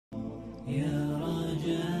يا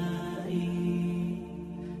رجائي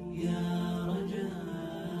يا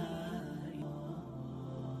رجائي.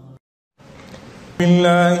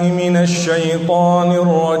 بالله من الشيطان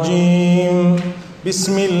الرجيم.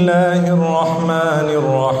 بسم الله الرحمن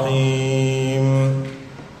الرحيم.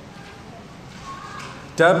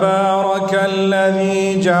 تبارك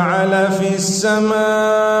الذي جعل في السماء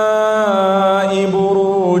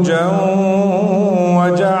بروجا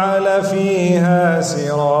وجعل فيها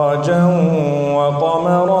سراجا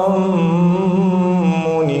وقمرا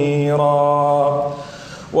منيرا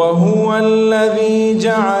وهو الذي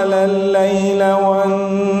جعل الليل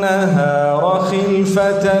والنهار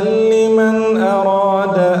خلفة لمن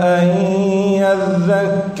أراد أن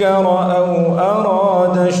يذكر أو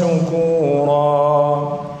أراد شكورا.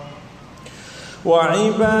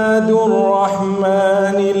 وعباد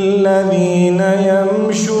الرحمن الذين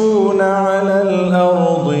يمشون على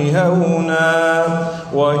الأرض هونا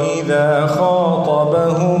وإذا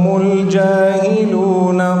خاطبهم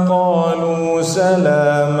الجاهلون قالوا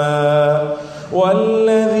سلاما.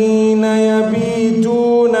 والذين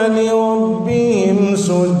يبيتون لربهم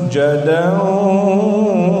سجدا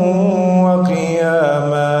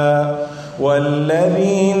وقياما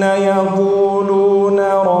والذين يقولون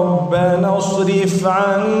ربنا اصرف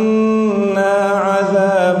عنا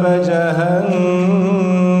عذاب جهنم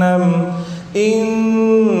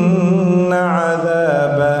إن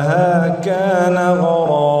عذابها كان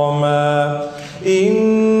غراما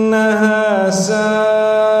إنها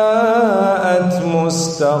ساءت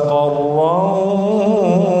مستقرا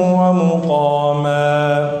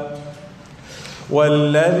ومقاما.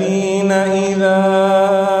 والذين إذا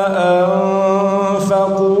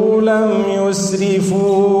أنفقوا لم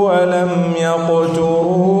يسرفوا ولم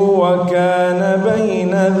يقتروا وكان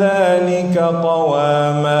بين ذلك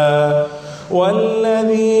قواما.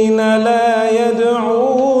 والذين لا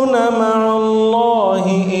يدعون مع الله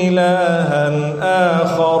إلها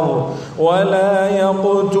آخر ولا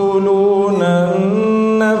يقتلون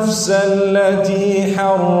النفس التي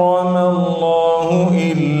حرم الله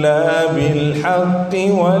إلا بالحق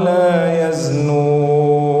ولا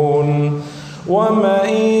يزنون ومن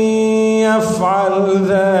يفعل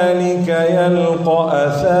ذلك يلقى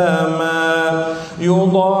أثاما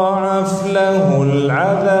يضاعف له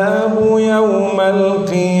العذاب يوم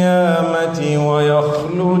القيامة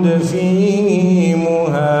ويخلد فيه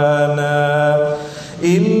مهانا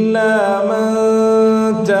إلا من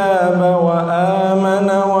تاب وآمن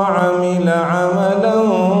وعمل عملا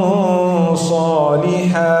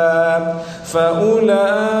صالحا فأولئك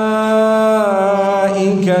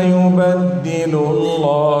يبدل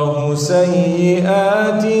الله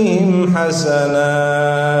سيئاتهم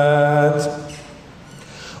حسنات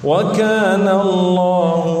وكان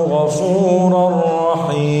الله غفورا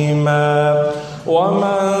رحيما.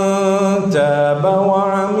 ومن تاب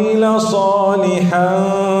وعمل صالحا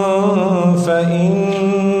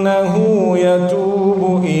فإنه يتوب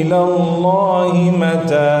إلى الله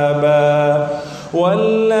متابا.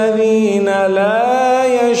 والذين لا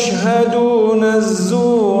يشهدون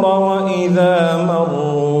الزور وإذا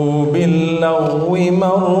مروا باللغو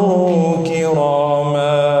مروا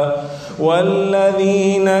كراما.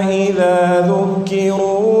 والذين إذا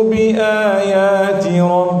ذكروا بآيات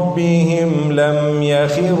ربهم لم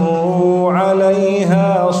يخروا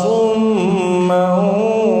عليها صما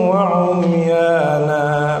وعميانا.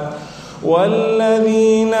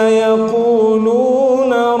 والذين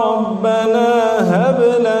يقولون ربنا هب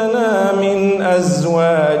لنا من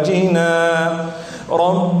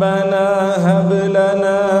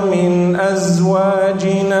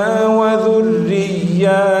أزواجنا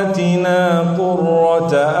وذرياتنا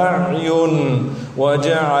قرة أعين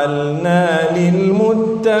وجعلنا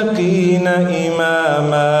للمتقين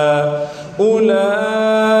إماما. أولئك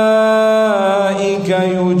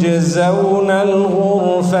يجزون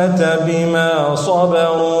الغرفة بما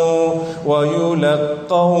صبروا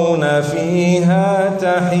ويلقون فيها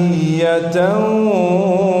تحية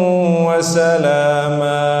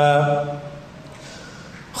وسلاما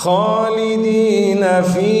خالدين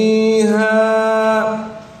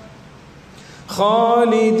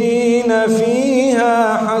فيها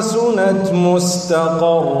حسنت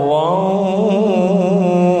مستقرا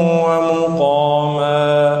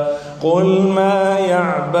ومقاما. قل ما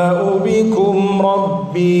يعبأ بكم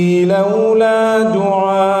ربي لولا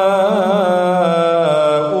دعاؤكم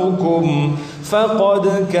فقد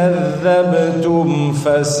كذبتم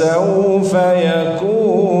فسوف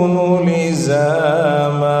يكون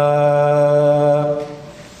لزاما.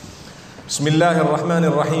 بسم الله الرحمن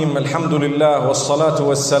الرحيم. الحمد لله والصلاة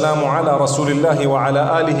والسلام على رسول الله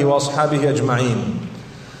وعلى آله وأصحابه أجمعين.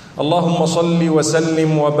 اللهم صل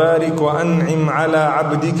وسلم وبارك وأنعم على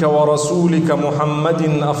عبدك ورسولك محمد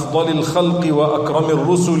أفضل الخلق وأكرم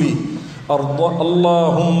الرسل.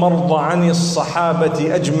 اللهم ارض عن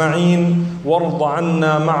الصحابة أجمعين وارض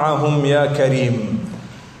عنا معهم يا كريم.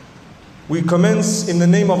 We commence in the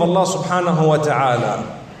name of Allah subhanahu wa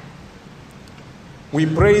ta'ala. We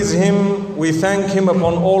praise Him, we thank Him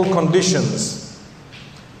upon all conditions.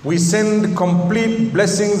 We send complete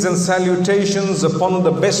blessings and salutations upon the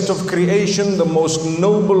best of creation, the most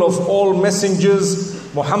noble of all messengers,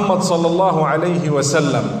 Muhammad sallallahu alayhi wa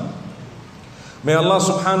sallam. May Allah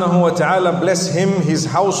subhanahu wa ta'ala bless him, his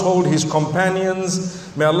household, his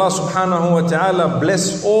companions. May Allah subhanahu wa ta'ala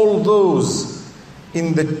bless all those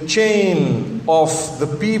in the chain of the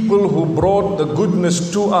people who brought the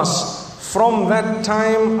goodness to us from that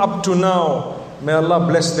time up to now. May Allah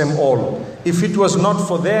bless them all. If it was not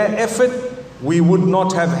for their effort, we would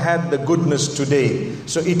not have had the goodness today.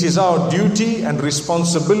 So it is our duty and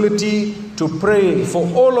responsibility to pray for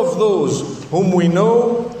all of those whom we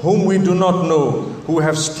know, whom we do not know, who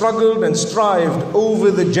have struggled and strived over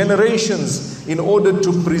the generations in order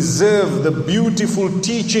to preserve the beautiful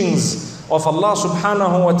teachings of Allah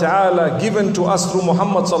subhanahu wa ta'ala given to us through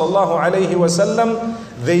Muhammad sallallahu alayhi wa sallam.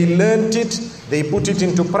 They learnt it, they put it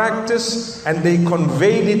into practice, and they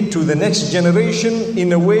conveyed it to the next generation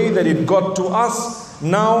in a way that it got to us.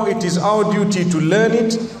 Now it is our duty to learn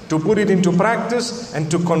it, to put it into practice, and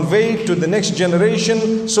to convey it to the next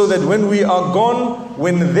generation, so that when we are gone,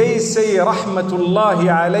 when they say rahmatullahi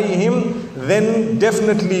alayhim, then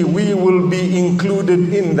definitely we will be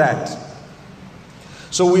included in that.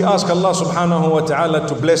 So we ask Allah subhanahu wa ta'ala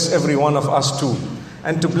to bless every one of us too,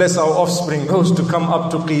 and to bless our offspring, those to come up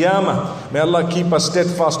to Qiyamah. May Allah keep us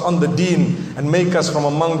steadfast on the deen and make us from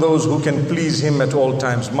among those who can please Him at all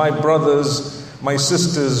times. My brothers, my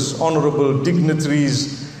sisters, honorable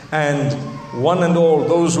dignitaries, and one and all,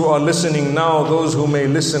 those who are listening now, those who may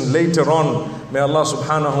listen later on, may Allah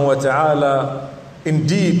subhanahu wa ta'ala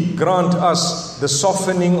indeed grant us the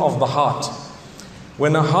softening of the heart.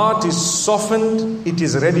 When a heart is softened, it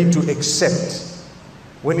is ready to accept.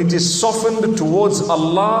 When it is softened towards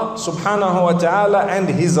Allah subhanahu wa ta'ala and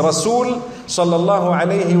His Rasul sallallahu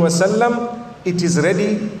alayhi wa sallam, it is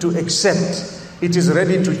ready to accept. It is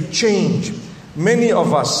ready to change. Many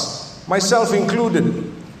of us, myself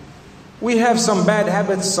included, we have some bad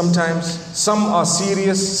habits sometimes. Some are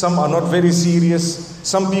serious, some are not very serious.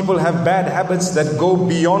 Some people have bad habits that go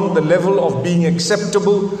beyond the level of being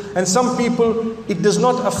acceptable. And some people, it does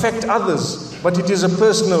not affect others, but it is a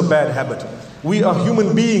personal bad habit. We are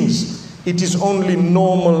human beings. It is only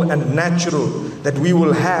normal and natural that we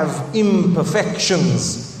will have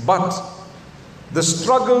imperfections. But the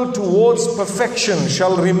struggle towards perfection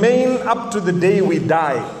shall remain up to the day we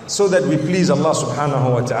die, so that we please Allah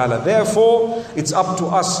subhanahu wa ta'ala. Therefore, it's up to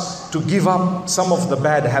us to give up some of the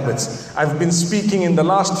bad habits. I've been speaking in the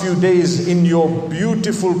last few days in your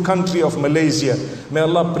beautiful country of Malaysia. May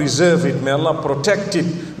Allah preserve it. May Allah protect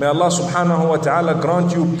it. May Allah subhanahu wa ta'ala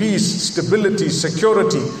grant you peace, stability,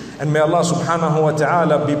 security. And may Allah subhanahu wa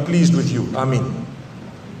ta'ala be pleased with you. Ameen.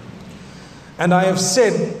 And I have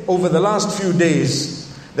said over the last few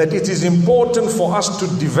days that it is important for us to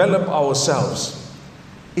develop ourselves.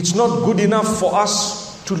 It's not good enough for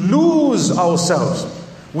us to lose ourselves.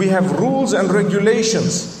 We have rules and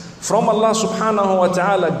regulations from Allah subhanahu wa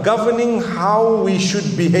ta'ala governing how we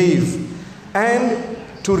should behave. And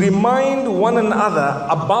to remind one another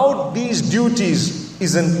about these duties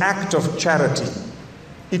is an act of charity.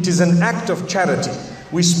 It is an act of charity.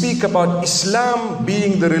 We speak about Islam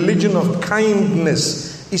being the religion of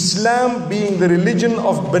kindness, Islam being the religion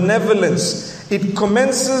of benevolence. It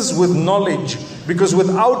commences with knowledge, because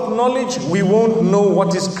without knowledge we won't know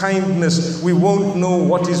what is kindness, we won't know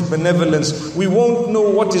what is benevolence, we won't know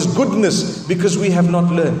what is goodness, because we have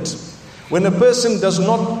not learnt. When a person does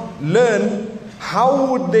not learn,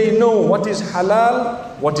 how would they know what is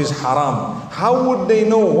halal, what is haram? How would they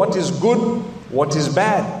know what is good, what is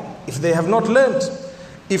bad, if they have not learnt?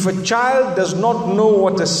 If a child does not know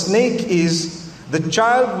what a snake is, the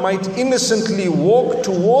child might innocently walk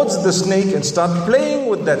towards the snake and start playing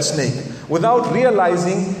with that snake without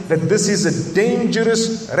realizing that this is a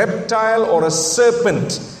dangerous reptile or a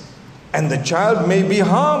serpent, and the child may be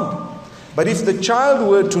harmed. But if the child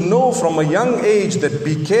were to know from a young age that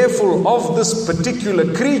be careful of this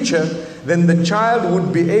particular creature, then the child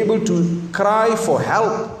would be able to cry for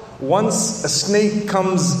help once a snake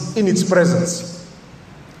comes in its presence.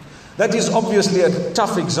 That is obviously a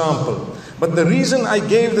tough example. But the reason I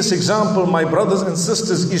gave this example, my brothers and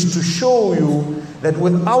sisters, is to show you that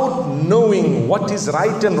without knowing what is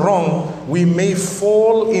right and wrong, we may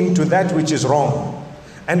fall into that which is wrong.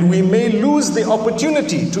 And we may lose the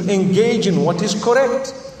opportunity to engage in what is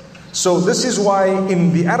correct. So this is why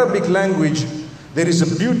in the Arabic language, there is a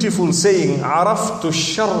beautiful saying, عَرَفْتُ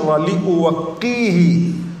الشَّرَّ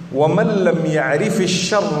لِأُوَقِّيهِ وَمَنْ لَمْ يَعْرِفِ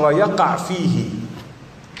الشَّرَّ يَقَعْ فِيهِ.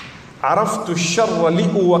 عرفت الشر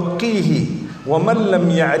لأوقيه ومن لم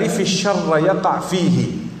يعرف الشر يقع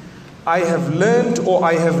فيه. I have learned or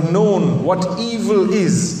I have known what evil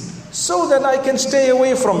is so that I can stay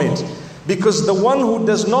away from it. Because the one who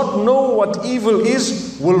does not know what evil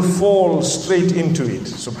is will fall straight into it.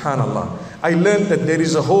 Subhanallah. I learned that there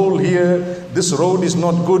is a hole here. This road is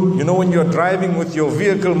not good. You know, when you're driving with your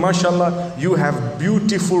vehicle, mashallah, you have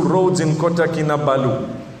beautiful roads in Kota Kinabalu.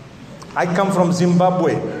 I come from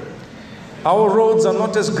Zimbabwe. Our roads are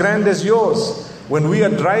not as grand as yours. When we are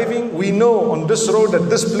driving, we know on this road, at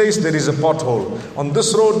this place, there is a pothole. On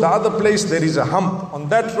this road, the other place, there is a hump. On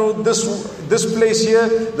that road, this place here,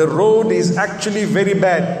 the road is actually very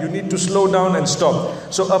bad. You need to slow down and stop.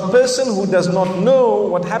 So a person who does not know,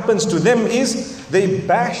 what happens to them is they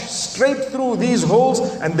bash straight through these holes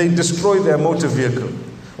and they destroy their motor vehicle.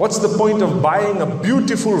 What's the point of buying a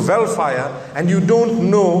beautiful Velfire and you don't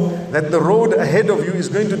know that the road ahead of you is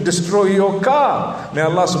going to destroy your car? May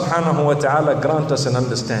Allah subhanahu wa ta'ala grant us an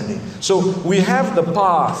understanding. So we have the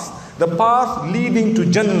path leading to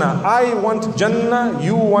Jannah. I want Jannah,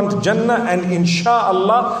 you want Jannah, and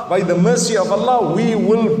insha'Allah, by the mercy of Allah, we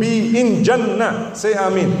will be in Jannah. Say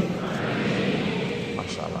Ameen.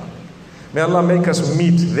 MashaAllah. May Allah make us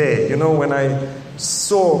meet there. You know, when I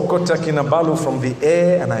saw Kota Kinabalu from the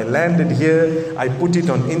air and I landed here, I put it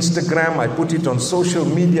on Instagram, I put it on social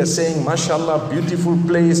media saying, mashallah, beautiful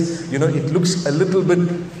place. You know, it looks a little bit,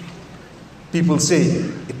 people say,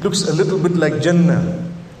 it looks a little bit like Jannah.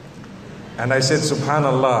 And I said,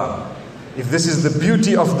 subhanallah, if this is the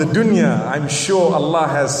beauty of the dunya, I'm sure Allah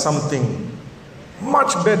has something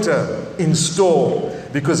much better in store.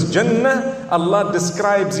 Because Jannah, Allah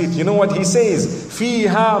describes it. You know what He says?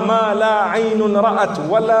 فِيهَا مَا لَا عَيْنٌ رَأَتْ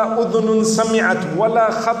وَلَا أُذُنٌ سَمِعَتْ وَلَا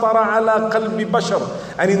خَطَرَ عَلَى قَلْبِ بَشَرٍ.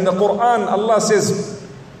 And in the Quran, Allah says,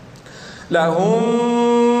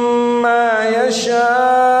 لَهُمْ مَا يَشَاءُونَ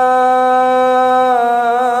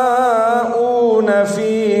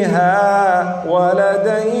فِيهَا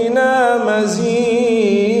وَلَدَيْنَا مَزِيدٌ.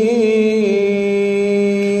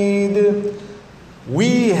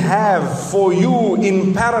 We have for you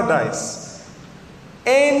in paradise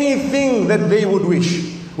anything that they would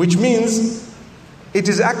wish. Which means it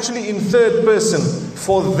is actually in third person.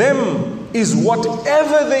 For them is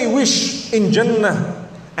whatever they wish in Jannah.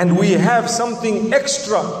 And we have something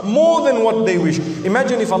extra, more than what they wish.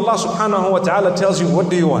 Imagine if Allah subhanahu wa ta'ala tells you, what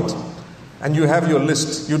do you want? And you have your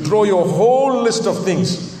list. You draw your whole list of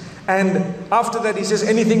things. And after that He says,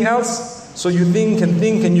 anything else? So you think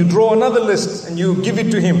and you draw another list and you give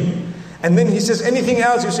it to Him. And then He says, anything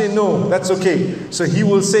else? You say, no, that's okay. So He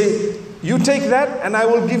will say, you take that and I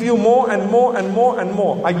will give you more and more and more and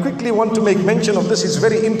more. I quickly want to make mention of this. It's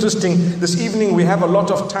very interesting. This evening we have a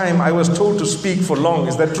lot of time. I was told to speak for long.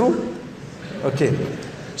 Is that true? Okay.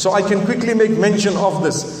 So I can quickly make mention of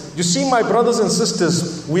this. You see, my brothers and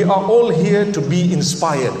sisters, we are all here to be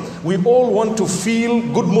inspired. We all want to feel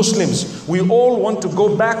good Muslims. We all want to go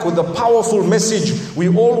back with a powerful message. We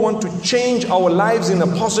all want to change our lives in a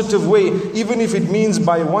positive way, even if it means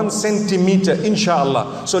by 1 centimeter,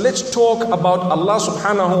 inshallah. So let's talk about Allah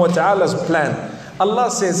subhanahu wa ta'ala's plan. Allah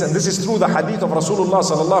says, and this is through the hadith of Rasulullah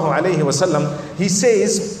sallallahu alayhi wasallam, He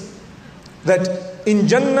says that in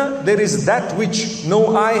Jannah there is that which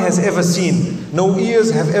no eye has ever seen, no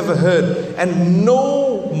ears have ever heard, and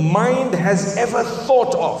no mind has ever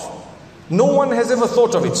thought of. No one has ever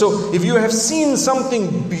thought of it. So if you have seen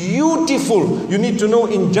something beautiful, you need to know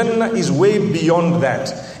in Jannah is way beyond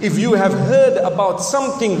that. If you have heard about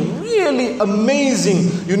something really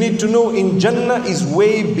amazing, you need to know in Jannah is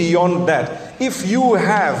way beyond that. If you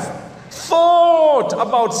have thought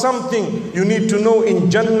about something, you need to know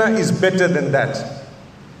in Jannah is better than that.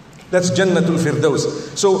 That's Jannatul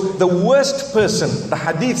Firdaus. So the worst person, the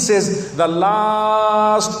hadith says, the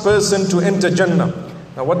last person to enter Jannah.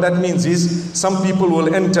 Now what that means is, some people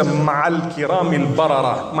will enter ma'al kiramil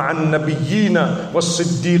barara, ma'al nabiyyina, was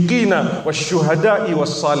siddiqina, was shuhada'i,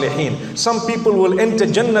 was salihin. Some people will enter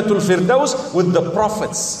Jannatul Firdaus with the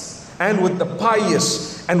prophets and with the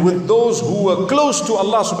pious and with those who were close to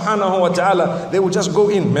Allah subhanahu wa ta'ala. They will just go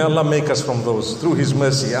in. May Allah make us from those through His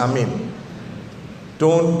mercy. Ameen.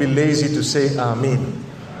 Don't be lazy to say Ameen.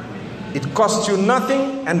 It costs you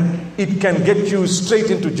nothing, and it can get you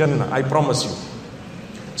straight into Jannah, I promise you.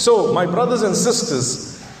 So, my brothers and sisters,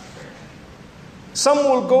 some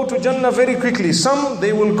will go to Jannah very quickly. Some,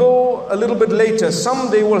 they will go a little bit later.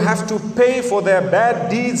 Some, they will have to pay for their bad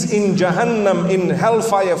deeds in Jahannam, in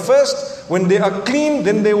hellfire first. When they are clean,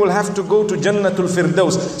 then they will have to go to Jannatul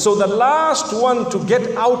Firdaus. So the last one to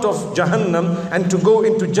get out of Jahannam and to go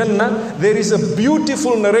into Jannah, there is a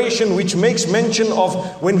beautiful narration which makes mention of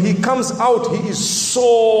when he comes out, he is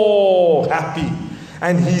so happy.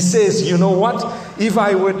 And he says, you know what? If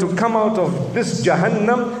I were to come out of this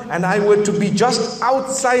Jahannam and I were to be just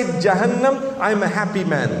outside Jahannam, I'm a happy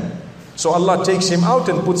man. So Allah takes him out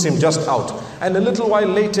and puts him just out. And a little while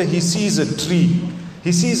later, he sees a tree.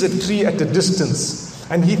 He sees a tree at a distance.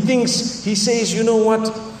 And he thinks, he says, you know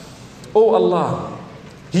what? Oh Allah,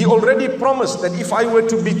 He already promised that if I were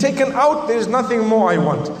to be taken out, there is nothing more I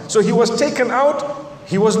want. So he was taken out.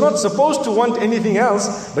 He was not supposed to want anything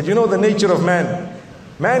else. But you know the nature of man.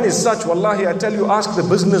 Man is such, wallahi, I tell you, ask the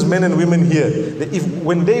businessmen and women here. That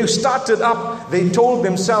when they started up, they told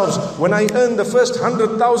themselves, when I earn the first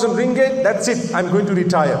 100,000 ringgit, that's it, I'm going to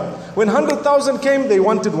retire. When 100,000 came, they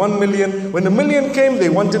wanted 1 million. When 1 million came, they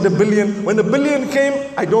wanted 1 billion. When 1 billion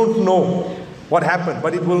came, I don't know what happened,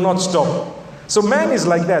 but it will not stop. So man is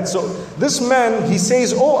like that. So this man, he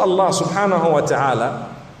says, oh Allah subhanahu wa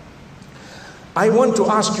ta'ala, I want to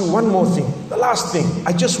ask you one more thing. The last thing.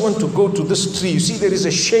 I just want to go to this tree. You see there is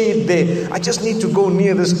a shade there. I just need to go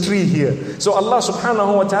near this tree here. So Allah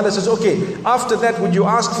subhanahu wa ta'ala says, okay, after that would you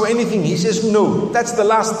ask for anything? He says, no, that's the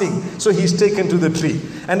last thing. So he's taken to the tree.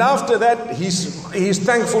 And after that, he's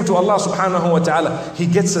thankful to Allah subhanahu wa ta'ala. He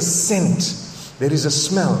gets a scent. There is a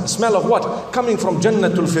smell. A smell of what? Coming from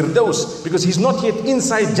Jannatul Firdaus. Because he's not yet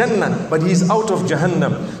inside Jannah, but he's out of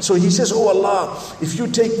Jahannam. So he says, oh Allah, if you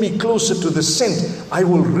take me closer to the scent, I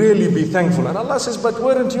will really be thankful. And Allah says, but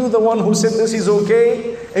weren't you the one who said this is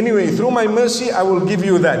okay? Anyway, through my mercy, I will give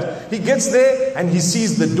you that. He gets there and he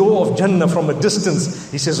sees the door of Jannah from a distance.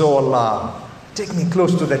 He says, oh Allah, take me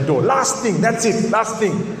close to that door. Last thing, that's it, last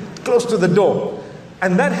thing. Close to the door.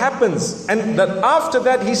 And that happens. And that after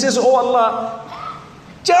that, he says, oh Allah,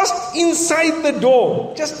 just inside the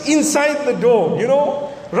door, you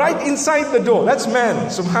know, right inside the door. That's man,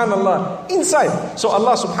 subhanallah, inside. So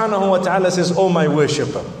Allah subhanahu wa ta'ala says, oh my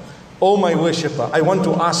worshipper, I want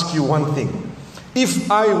to ask you one thing.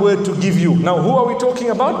 If I were to give you, now who are we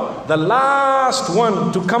talking about? The last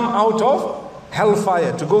one to come out of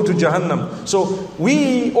hellfire, to go to Jahannam. So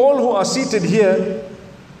we all who are seated here,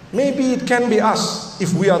 maybe it can be us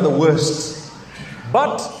if we are the worst.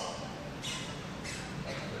 But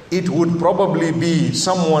it would probably be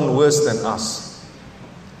someone worse than us.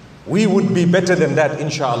 We would be better than that,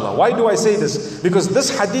 inshallah. Why do I say this? Because this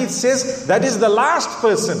hadith says that is the last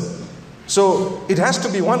person. So it has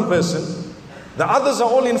to be one person. The others are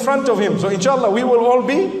all in front of him. So inshallah, we will all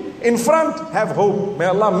be in front. Have hope. May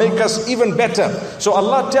Allah make us even better. So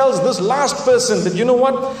Allah tells this last person that, you know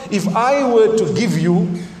what? If I were to give you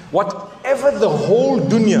whatever the whole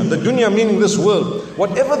dunya, the dunya meaning this world,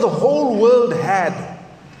 whatever the whole world had,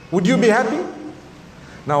 would you be happy?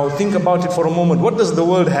 Now think about it for a moment. What does the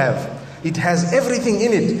world have? It has everything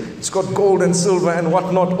in it. It's got gold and silver and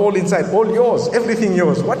whatnot, all inside, all yours, everything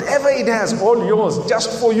yours. Whatever it has, all yours,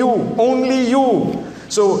 just for you, only you.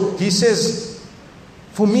 So he says,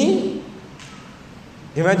 for me,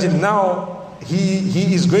 imagine now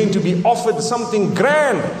he is going to be offered something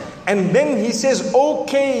grand. And then he says,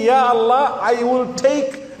 okay, Ya Allah, I will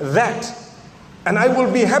take that. And I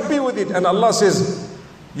will be happy with it. And Allah says,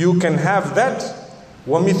 you can have that,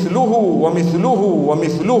 وَمِثْلُهُ وَمِثْلُهُ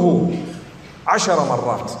وَمِثْلُهُ 10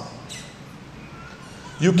 مرات.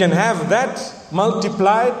 You can have that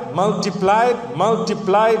multiplied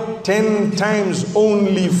 10 times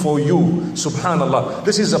only for you. Subhanallah.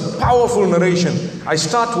 This is a powerful narration. I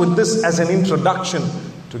start with this as an introduction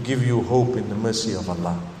to give you hope in the mercy of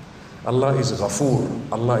Allah. Allah is Ghafoor,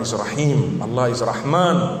 Allah is Rahim, Allah is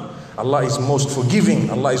Rahman. Allah is most forgiving,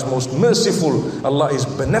 Allah is most merciful, Allah is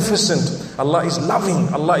beneficent, Allah is loving,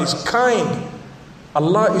 Allah is kind.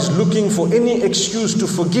 Allah is looking for any excuse to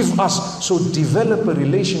forgive us. So develop a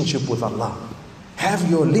relationship with Allah. Have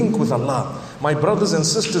your link with Allah. My brothers and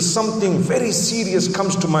sisters, something very serious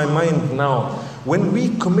comes to my mind now. When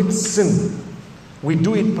we commit sin, we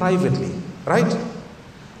do it privately, right?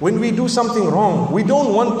 When we do something wrong, we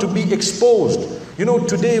don't want to be exposed. You know,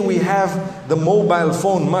 today we have the mobile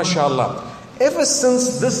phone, mashallah. Ever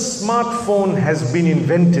since this smartphone has been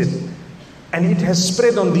invented and it has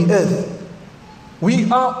spread on the earth,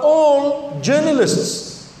 we are all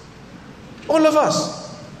journalists. All of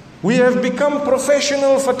us. We have become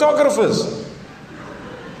professional photographers.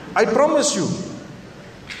 I promise you.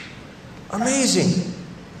 Amazing.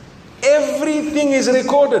 Everything is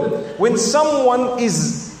recorded. When someone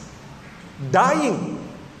is dying,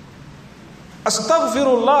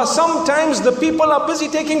 astaghfirullah, sometimes the people are busy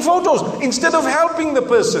taking photos instead of helping the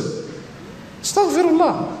person.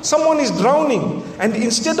 Astaghfirullah. Someone is drowning, and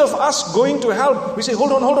instead of us going to help, we say,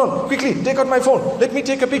 hold on, quickly, take out my phone. Let me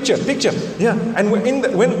take a picture. Yeah. And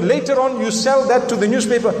when later on you sell that to the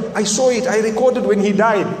newspaper, I saw it, I recorded when he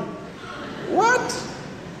died. What?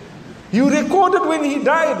 You recorded when he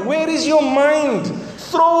died. Where is your mind?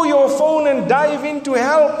 Throw your phone and dive in to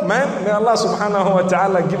help, man. May Allah subhanahu wa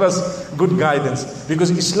ta'ala give us good guidance.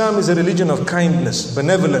 Because Islam is a religion of kindness,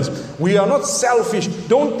 benevolence. We are not selfish.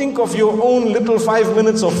 Don't think of your own little 5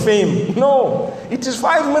 minutes of fame. No, it is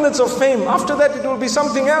 5 minutes of fame. After that it will be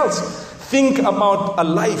something else. Think about a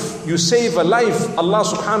life. You save a life. Allah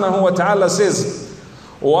subhanahu wa ta'ala says,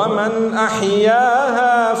 وَمَنْ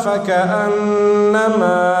أَحْيَاهَا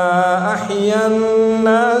فَكَأَنَّمَا أَحْيَا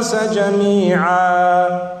النَّاسَ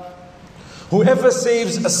جَمِيعًا. Whoever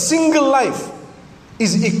saves a single life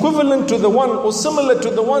is equivalent to the one or similar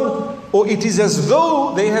to the one, or it is as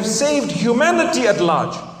though they have saved humanity at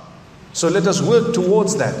large. So let us work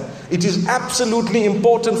towards that. It is absolutely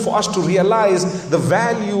important for us to realize the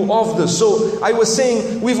value of this. So I was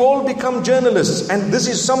saying, we've all become journalists, and this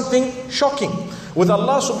is something shocking. With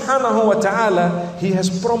Allah subhanahu wa ta'ala, He has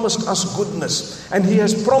promised us goodness. And He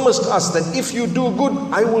has promised us that if you do good,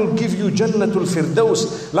 I will give you Jannatul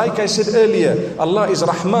Firdaus. Like I said earlier, Allah is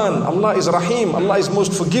Rahman, Allah is Rahim, Allah is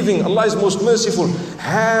most forgiving, Allah is most merciful.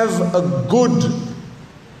 Have a good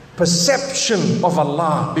perception of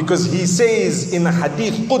Allah, because He says in a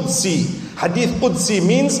Hadith Qudsi. Hadith Qudsi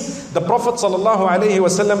means the Prophet sallallahu alaihi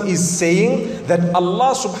wasallam is saying that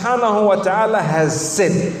Allah subhanahu wa ta'ala has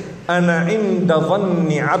said, أَنَا عِنْدَ ظَنِّ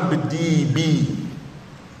عَبْدِي بِي.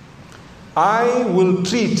 I will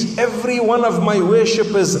treat every one of my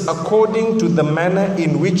worshippers according to the manner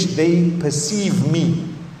in which they perceive me.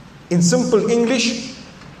 In simple English,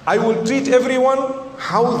 I will treat everyone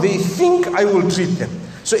how they think I will treat them.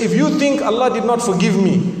 So if you think Allah did not forgive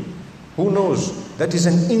me, who knows? That is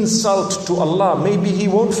an insult to Allah. Maybe He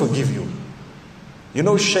won't forgive you. You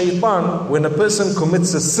know, shaitan, when a person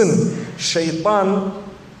commits a sin, shaitan,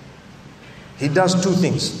 he does two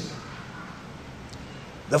things.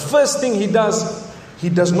 The first thing he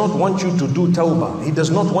does not want you to do tawbah. He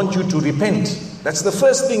does not want you to repent. That's the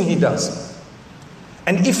first thing he does.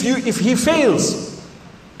 And if he fails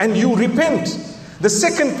and you repent, the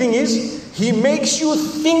second thing is he makes you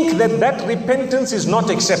think that repentance is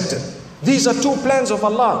not accepted. These are two plans of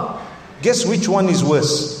Allah. Guess which one is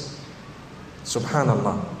worse?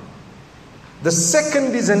 Subhanallah. The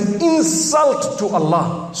second is an insult to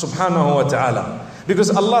Allah subhanahu wa ta'ala.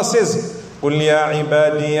 Because Allah says, قُلْ يَا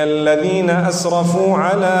عِبَادِيَ الَّذِينَ أَسْرَفُوا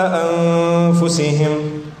عَلَىٰ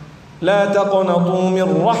أَنفُسِهِمْ لَا تَقْنَطُوا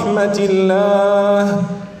مِنْ رَحْمَةِ اللَّهِ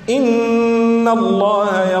إِنَّ اللَّهَ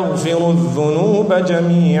يَغْفِرُ الذُّنُوبَ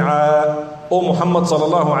جَمِيعًا. O Muhammad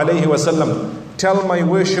sallallahu alayhi wa sallam, tell my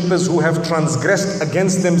worshippers who have transgressed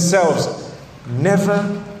against themselves,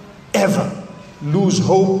 never ever lose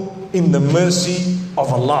hope in the mercy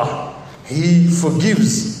of Allah. He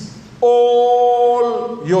forgives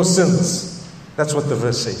all your sins. That's what the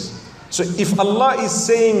verse says. So if Allah is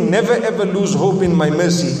saying never ever lose hope in my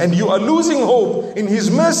mercy, and you are losing hope in His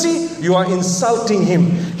mercy, you are insulting Him.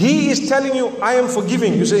 He is telling you, I am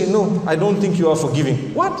forgiving. You say, no, I don't think you are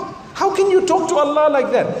forgiving. What? How can you talk to Allah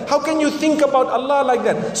like that? How can you think about Allah like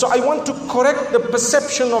that? So I want to correct the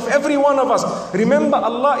perception of every one of us. Remember,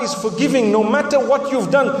 Allah is forgiving. No matter what you've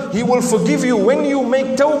done, He will forgive you. When you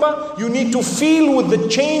make tawbah, you need to feel with the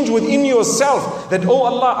change within yourself that, oh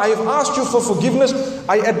Allah, I have asked you for forgiveness.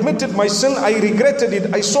 I admitted my sin. I regretted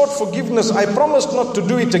it. I sought forgiveness. I promised not to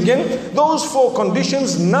do it again. Those 4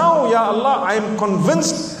 conditions. Now, Ya Allah, I am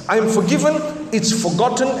convinced, I am forgiven. It's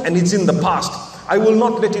forgotten and it's in the past. I will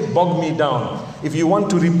not let it bog me down. If you want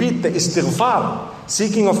to repeat the istighfar,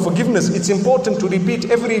 seeking of forgiveness, it's important to repeat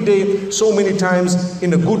every day so many times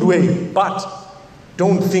in a good way. But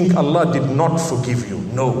don't think Allah did not forgive you.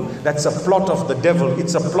 No, that's a plot of the devil.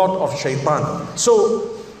 It's a plot of shaitan.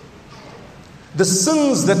 So the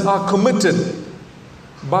sins that are committed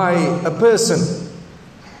by a person,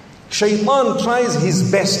 shaitan tries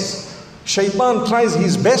his best. Shaitan tries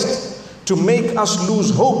his best to make us lose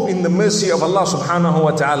hope in the mercy of Allah subhanahu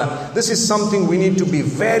wa ta'ala. This is something we need to be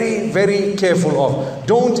very, very careful of.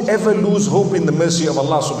 Don't ever lose hope in the mercy of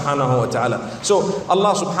Allah subhanahu wa ta'ala. So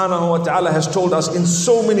Allah subhanahu wa ta'ala has told us in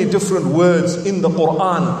so many different words in the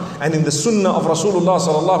Quran and in the Sunnah of Rasulullah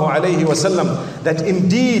sallallahu alayhi wa sallam that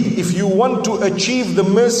indeed if you want to achieve the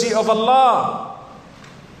mercy of Allah,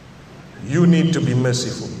 you need to be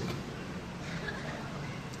merciful.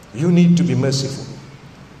 You need to be merciful.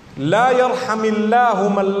 لا يرحم الله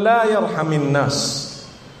من لا يرحم الناس.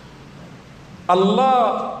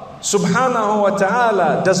 Allah subhanahu wa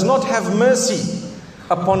ta'ala does not have mercy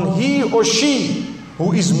upon he or she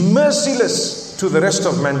who is merciless to the rest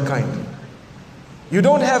of mankind. You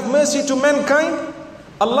don't have mercy to mankind?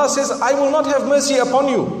 Allah says, I will not have mercy upon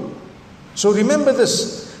you. So remember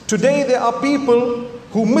this. Today there are people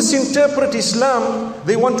who misinterpret Islam.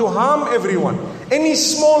 They want to harm everyone. Any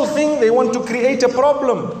small thing, they want to create a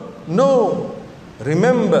problem. No.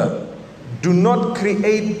 Remember, do not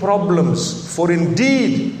create problems, for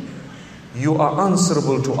indeed you are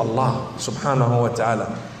answerable to Allah subhanahu wa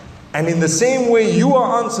ta'ala. And in the same way you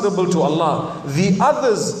are answerable to Allah, the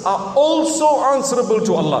others are also answerable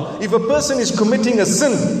to Allah. If a person is committing a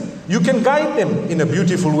sin, you can guide them in a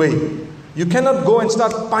beautiful way. You cannot go and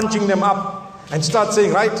start punching them up and start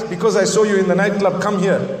saying, right, because I saw you in the nightclub, come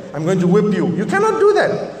here, I'm going to whip you. You cannot do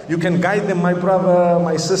that. You can guide them, my brother,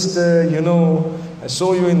 my sister, I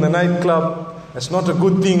saw you in the nightclub. That's not a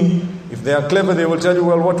good thing. If they are clever, they will tell you,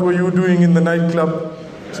 well, what were you doing in the nightclub?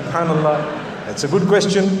 Subhanallah. That's a good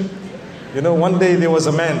question. One day there was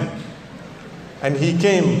a man and he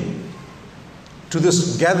came to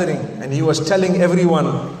this gathering and he was telling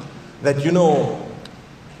everyone that,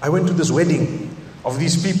 I went to this wedding of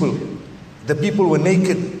these people. The people were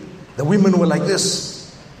naked. The women were like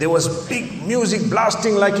this. There was big music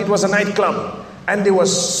blasting like it was a nightclub. And there was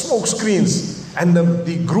smoke screens. And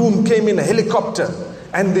the groom came in a helicopter.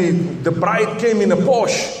 And the bride came in a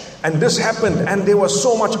Porsche. And this happened. And there was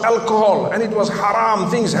so much alcohol. And it was haram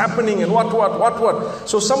things happening. And what.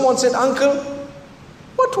 So someone said, Uncle,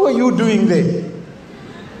 what were you doing there?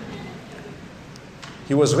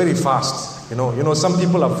 He was very fast. Some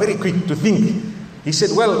people are very quick to think. He said,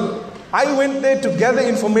 well, I went there to gather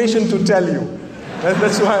information to tell you.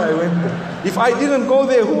 That's why I went there. If I didn't go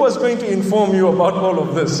there, who was going to inform you about all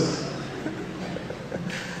of this?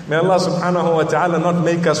 May Allah subhanahu wa ta'ala not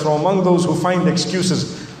make us from among those who find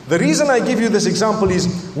excuses. The reason I give you this example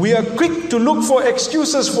is we are quick to look for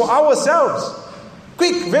excuses for ourselves.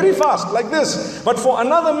 Quick, very fast, like this. But for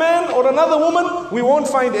another man or another woman, we won't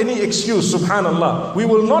find any excuse, subhanallah. We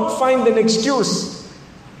will not find an excuse.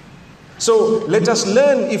 So let us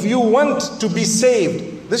learn, if you want to be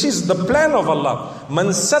saved, this is the plan of Allah. Man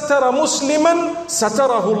satara musliman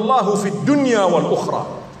satarahu Allahu fi dunya wal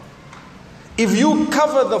ukhra. If you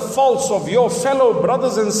cover the faults of your fellow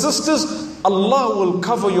brothers and sisters, Allah will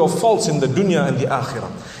cover your faults in the dunya and the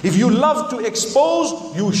akhirah. If you love to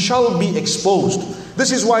expose, you shall be exposed.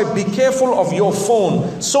 This is why be careful of your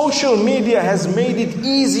phone. Social media has made it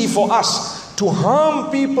easy for us to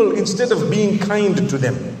harm people instead of being kind to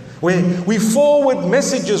them. Where we forward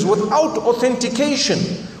messages without authentication.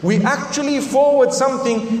 We actually forward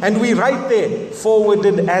something and we write there,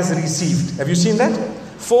 forwarded as received. Have you seen that?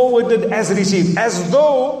 Forwarded as received. As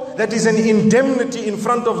though that is an indemnity in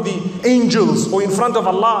front of the angels or in front of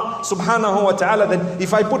Allah subhanahu wa ta'ala, that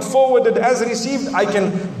if I put forwarded as received, I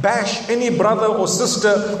can bash any brother or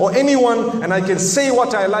sister or anyone and I can say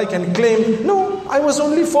what I like and claim, no, I was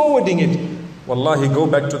only forwarding it. Wallahi, go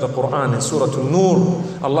back to the Quran in Surah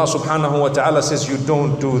An-Nur. Allah subhanahu wa ta'ala says you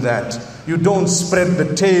don't do that. You don't spread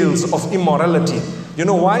the tales of immorality. You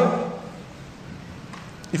know why?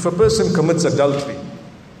 If a person commits adultery,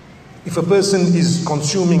 if a person is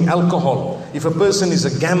consuming alcohol, if a person is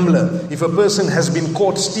a gambler, if a person has been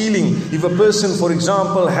caught stealing, if a person, for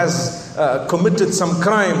example, has committed some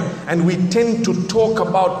crime, and we tend to talk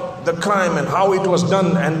about the crime and how it was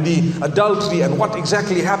done and the adultery and what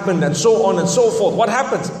exactly happened and so on and so forth, what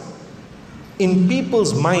happens? In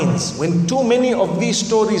people's minds, when too many of these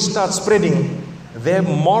stories start spreading, their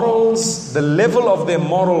morals, the level of their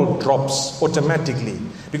moral drops automatically.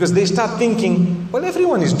 Because they start thinking, well,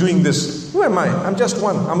 everyone is doing this. Who am I? I'm just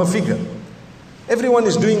one. I'm a figure. Everyone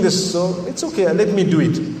is doing this, so it's okay. Let me do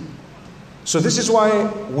it. So this is why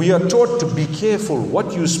we are taught to be careful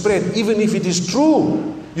what you spread, even if it is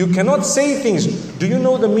true. You cannot say things. Do you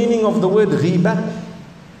know the meaning of the word ghibah?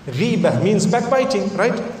 Ghibah means backbiting,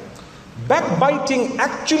 right? Backbiting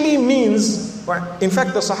actually means, in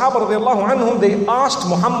fact, the Sahaba radiallahu anhum, they asked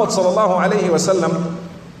Muhammad sallallahu alayhi wa sallam,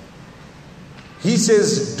 He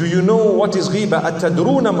says, do you know what is ghiba?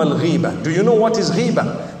 Atadruna mal ghiba. Do you know what is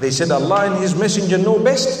ghiba? They said, Allah and His Messenger know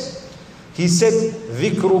best. He said,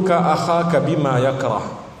 dhikruka akhaka bima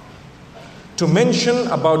yakrah. To mention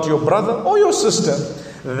about your brother or your sister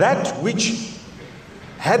that which,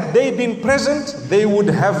 had they been present, they would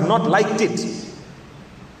have not liked it.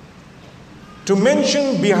 To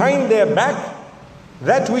mention behind their back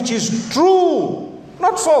that which is true,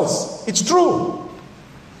 not false, it's true.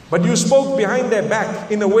 But you spoke behind their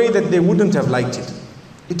back in a way that they wouldn't have liked it.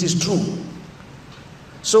 It is true.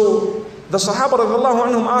 So the Sahaba radiallahu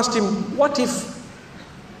anhum asked him, what if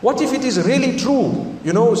it is really true?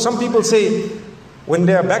 You know, some people say, when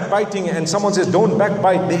they are backbiting and someone says, don't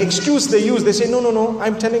backbite, the excuse they use, they say, no,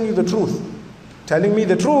 I'm telling you the truth. Telling me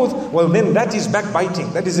the truth, well then that is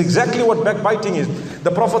backbiting. That is exactly what backbiting is.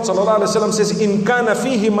 The Prophet ﷺ says, إِن كَانَ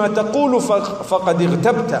فِيهِ مَا تَقُولُ فَقَدْ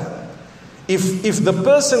اغْتَبْتَ. If the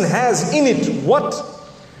person has in it what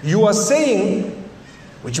you are saying,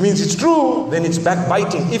 which means it's true, then it's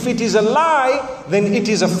backbiting. If it is a lie, then it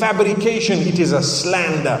is a fabrication, it is a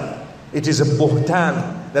slander, it is a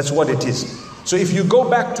buhtan. That's what it is. So if you go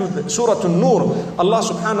back to Surah An-Nur, Allah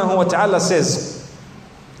subhanahu wa ta'ala says,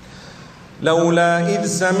 لولا إذ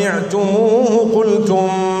سمعتموه قلتم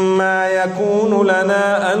ما يكون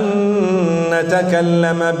لنا أن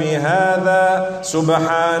نتكلم بهذا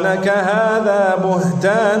سبحانك هذا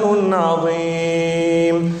بهتان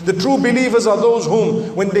عظيم. The true believers are those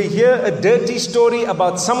whom, when they hear a dirty story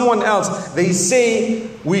about someone else, they say,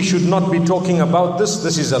 we should not be talking about this,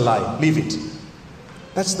 this is a lie, leave it.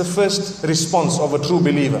 That's the first response of a true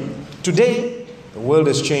believer. Today, the world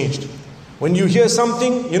has changed. When you hear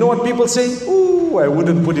something, you know what people say? Ooh, I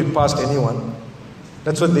wouldn't put it past anyone.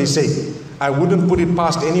 That's what they say. I wouldn't put it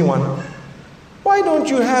past anyone. Why don't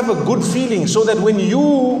you have a good feeling so that when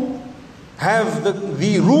you have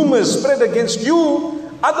the rumors spread against you,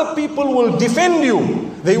 other people will defend you.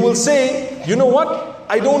 They will say, you know what?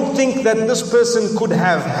 I don't think that this person could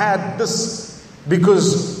have had this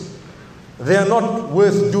because they are not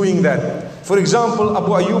worth doing that. For example, Abu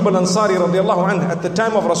Ayyub al-Ansari radiallahu anhu, at the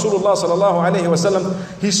time of Rasulullah sallallahu alayhi wasallam,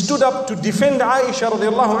 he stood up to defend Aisha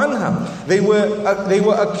radiallahu anha. They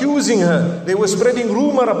were accusing her. They were spreading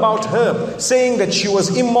rumor about her, saying that she was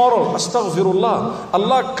immoral. Astaghfirullah.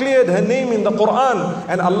 Allah cleared her name in the Quran,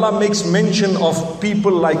 and Allah makes mention of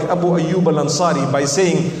people like Abu Ayyub al-Ansari by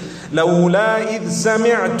saying, لولا إذ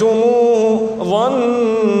سمعتموه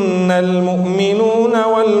ظن المؤمنون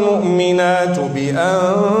والمؤمنات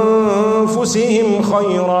بأنفسهم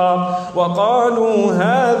خيرا وقالوا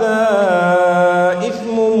هذا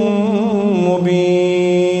إثم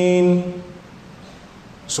مبين.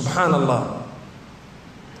 Subhanallah.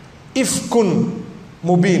 Ifkun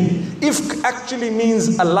mubin. Ifk actually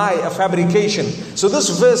means a lie, a fabrication. So this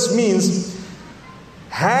verse means,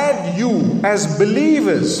 had you as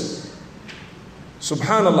believers,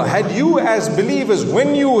 subhanallah, had you as believers,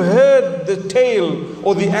 when you heard the tale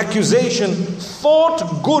or the accusation, thought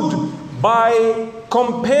good by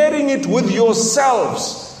comparing it with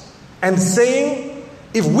yourselves and saying,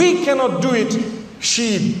 if we cannot do it,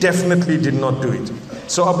 she definitely did not do it.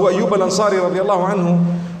 So Abu Ayyub al-Ansari radiallahu anhu,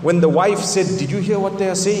 when the wife said, did you hear what they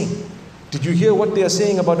are saying? Did you hear what they are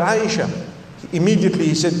saying about Aisha? Immediately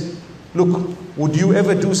he said, look, would you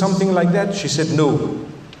ever do something like that? She said, no,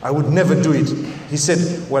 I would never do it. He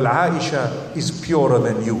said, well, Aisha is purer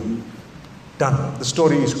than you. Done. The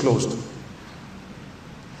story is closed.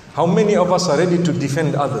 How many of us are ready to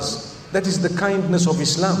defend others? That is the kindness of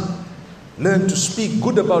Islam. Learn to speak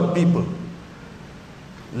good about people.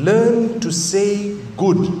 Learn to say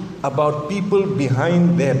good about people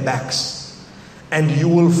behind their backs. And you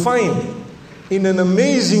will find, in an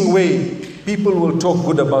amazing way, people will talk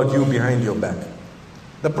good about you behind your back.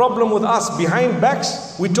 The problem with us, behind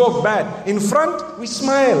backs, we talk bad. In front, we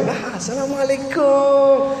smile. Assalamu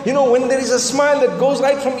alaikum. You know, when there is a smile that goes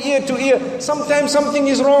right from ear to ear, sometimes something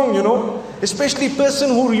is wrong, you know. Especially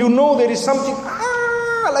person who you know there is something,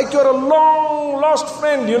 like you're a long lost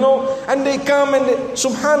friend, you know. And they come and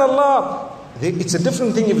subhanallah. It's a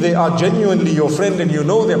different thing if they are genuinely your friend and you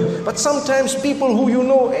know them. But sometimes people who you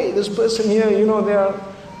know, hey, this person here, you know, they are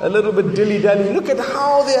a little bit dilly-dally. Look at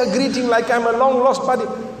how they are greeting like I'm a long-lost buddy.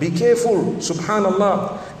 Be careful,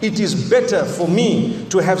 subhanallah. It is better for me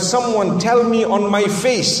to have someone tell me on my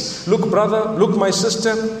face, look brother, look my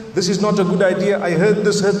sister, this is not a good idea. I heard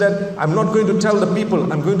this, heard that. I'm not going to tell the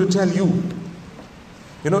people, I'm going to tell you.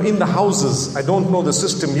 You know, in the houses, I don't know the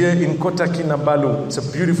system here in Kota Kinabalu. It's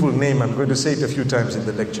a beautiful name. I'm going to say it a few times in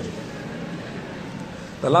the lecture.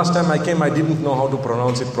 The last time I came, I didn't know how to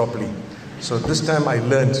pronounce it properly. So this time I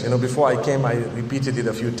learned, you know, before I came, I repeated it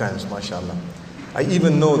a few times, mashallah. I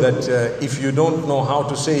even know that if you don't know how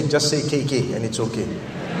to say it, just say KK and it's okay.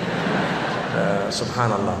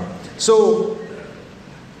 Subhanallah. So,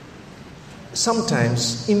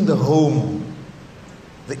 sometimes in the home,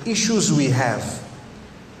 the issues we have,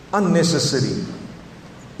 unnecessary.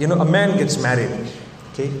 You know, a man gets married,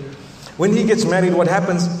 okay? When he gets married, what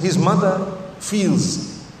happens? His mother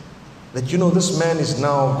feels that, you know, this man is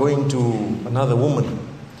now going to another woman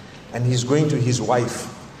and he's going to his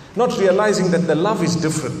wife. Not realizing that the love is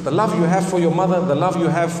different. The love you have for your mother, the love you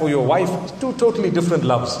have for your wife, two totally different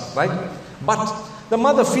loves, right? But the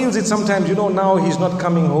mother feels it sometimes, you know, now he's not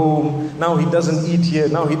coming home, now he doesn't eat here,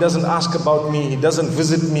 now he doesn't ask about me, he doesn't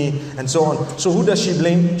visit me, and so on. So who does she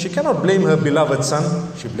blame? She cannot blame her beloved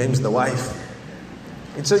son, she blames the wife.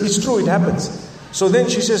 It's true, it happens. So then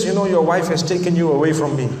she says, you know, your wife has taken you away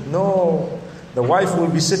from me. No, the wife will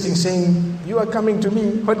be sitting saying, you are coming to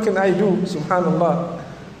me, what can I do? Subhanallah.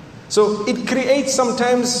 So it creates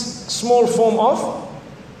sometimes small form of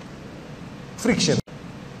friction,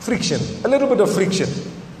 a little bit of friction.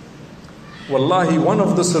 Wallahi, one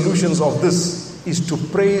of the solutions of this is to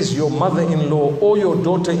praise your mother-in-law or your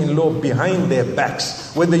daughter-in-law behind their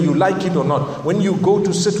backs, whether you like it or not. When you go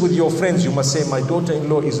to sit with your friends, you must say, my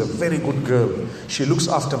daughter-in-law is a very good girl. She looks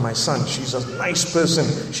after my son. She's a nice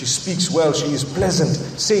person. She speaks well. She is pleasant.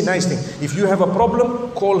 Say nice things. If you have a problem,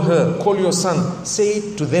 call her, call your son. Say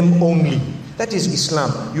it to them only. That is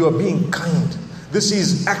Islam. You are being kind. This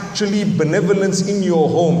is actually benevolence in your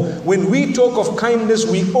home. When we talk of kindness,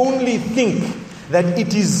 we only think that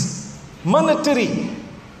it is monetary.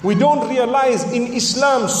 We don't realize in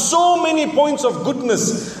Islam so many points of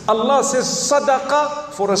goodness. Allah says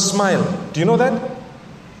sadaqah for a smile. Do you know that?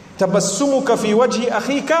 Tabassumuka fi wajhi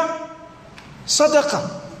akhika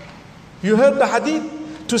sadaqah. You heard the hadith?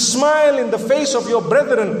 To smile in the face of your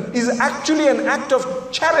brethren is actually an act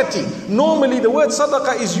of charity. Normally the word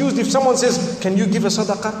sadaqah is used if someone says, can you give a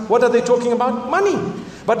sadaqah? What are they talking about? Money.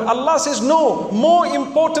 But Allah says, no, more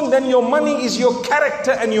important than your money is your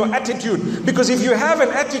character and your attitude. Because if you have an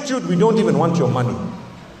attitude, we don't even want your money.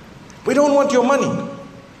 We don't want your money.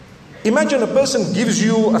 Imagine a person gives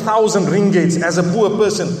you 1,000 ringgits as a poor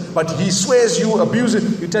person, but he swears you,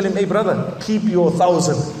 abuses. You tell him, hey brother, keep your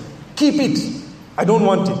 1,000. Keep it. I don't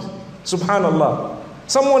want it. Subhanallah.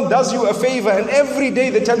 Someone does you a favor and every day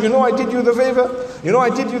they tell you, I did you the favor. I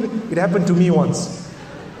did you. It happened to me once.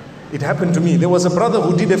 It happened to me. There was a brother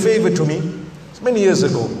who did a favor to me many years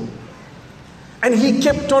ago. And he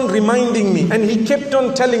kept on reminding me and he kept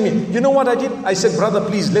on telling me, you know what I did? I said, brother,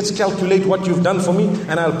 please, let's calculate what you've done for me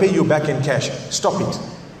and I'll pay you back in cash. Stop it.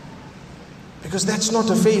 Because that's not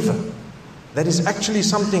a favor. That is actually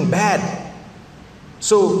something bad.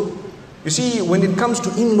 So, you see, when it comes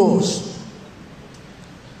to in-laws,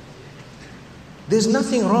 there's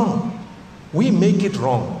nothing wrong. We make it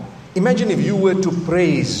wrong. Imagine if you were to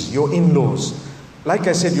praise your in-laws, like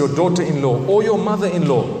I said, your daughter-in-law or your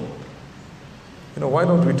mother-in-law. Why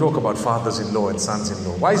don't we talk about fathers-in-law and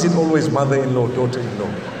sons-in-law? Why is it always mother-in-law,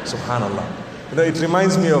 daughter-in-law? Subhanallah. It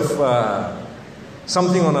reminds me of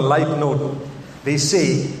something on a light note. They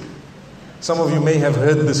say, some of you may have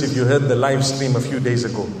heard this if you heard the live stream a few days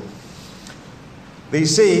ago. They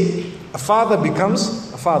say a father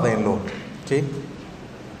becomes a father-in-law. Okay?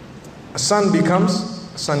 A son becomes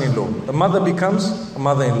a son-in-law. The mother becomes a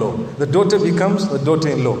mother-in-law. The daughter becomes the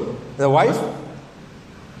daughter-in-law. The wife?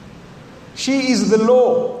 She is the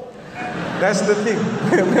law. That's the thing.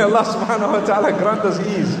 May Allah subhanahu wa ta'ala grant us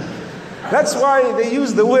ease. That's why they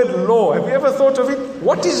use the word law. Have you ever thought of it?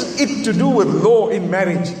 What is it to do with law in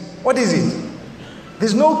marriage? What is it?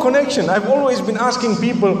 There's no connection. I've always been asking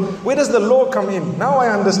people, where does the law come in? Now I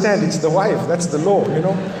understand it's the wife. That's the law,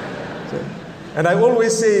 And I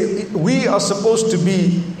always say, we are supposed to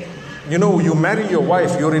be, you marry your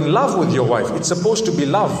wife, you're in love with your wife. It's supposed to be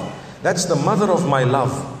love. That's the mother of my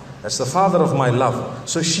love. That's the father of my love.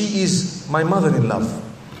 So she is my mother in love.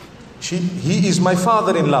 He is my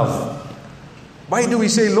father in love. Why do we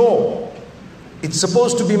say law? It's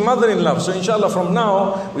supposed to be mother in love. So inshallah from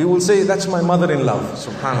now, we will say that's my mother in love.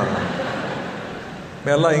 Subhanallah.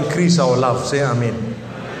 May Allah increase our love. Say Ameen.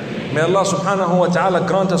 May Allah subhanahu wa ta'ala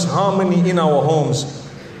grant us harmony in our homes.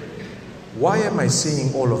 Why am I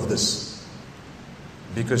saying all of this?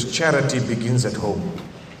 Because charity begins at home.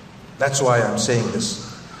 That's why I'm saying this.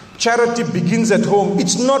 Charity begins at home.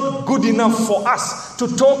 It's not good enough for us to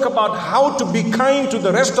talk about how to be kind to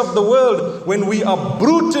the rest of the world when we are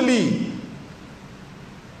brutally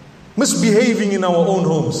misbehaving in our own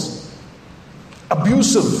homes.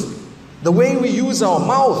 Abusive. The way we use our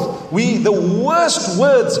mouth, the worst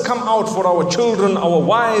words come out for our children, our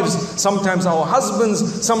wives, sometimes our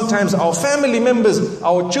husbands, sometimes our family members,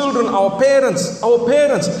 our children, our parents.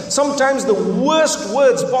 Sometimes the worst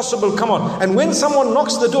words possible come out. And when someone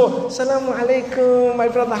knocks the door, Assalamu alaikum, my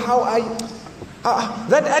brother, how are you?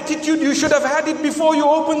 That attitude, you should have had it before you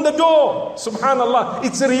opened the door. Subhanallah,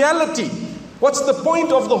 it's a reality. What's the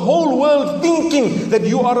point of the whole world thinking that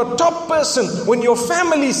you are a top person when your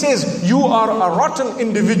family says you are a rotten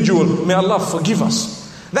individual? May Allah forgive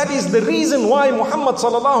us. That is the reason why Muhammad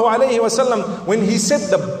sallallahu alayhi wasallam, when he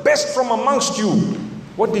said the best from amongst you,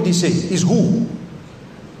 what did he say? Is who?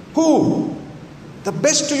 Who? The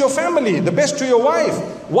best to your family, the best to your wife.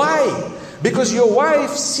 Why? Because your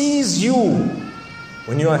wife sees you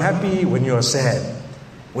when you are happy, when you are sad,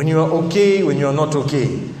 when you are okay, when you are not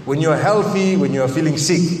okay, when you are healthy, when you are feeling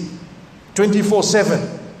sick,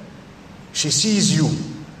 24/7. She sees you.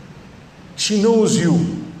 She knows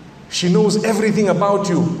you. She knows everything about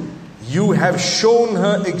you. You have shown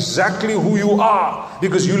her exactly who you are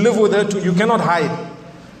because you live with her too. You cannot hide.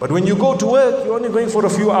 But when you go to work, you're only going for a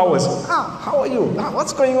few hours. How are you?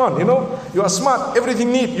 What's going on? You are smart,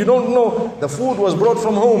 everything neat. You don't know the food was brought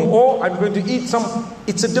from home, or I'm going to eat some.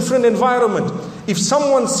 It's a different environment. If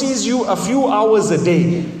someone sees you a few hours a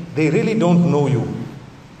day, they really don't know you.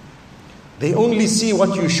 They only see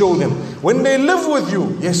what you show them. When they live with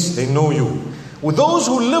you, yes, they know you. With those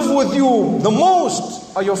who live with you the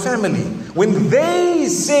most are your family. When they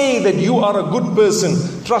say that you are a good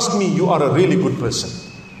person, trust me, you are a really good person.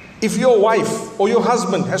 If your wife or your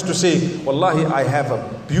husband has to say, Wallahi, I have a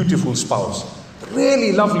beautiful spouse,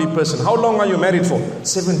 really lovely person. How long are you married for?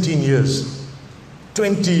 17 years,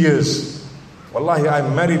 20 years. Wallahi,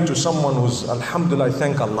 I'm married to someone who's, alhamdulillah, I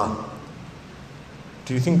thank Allah.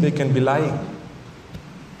 Do you think they can be lying?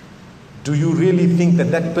 Do you really think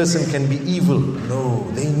that that person can be evil? No,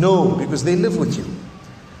 they know because they live with you.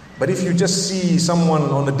 But if you just see someone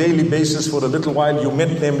on a daily basis for a little while, you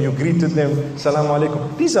met them, you greeted them, Assalamu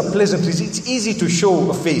alaikum. These are pleasantries. It's easy to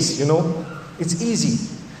show a face, It's easy.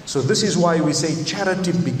 So this is why we say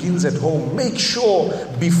charity begins at home. Make sure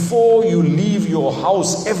before you leave your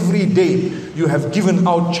house every day, you have given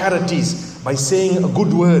out charities by saying a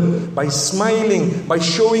good word, by smiling, by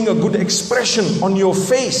showing a good expression on your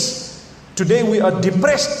face. Today we are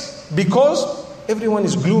depressed because everyone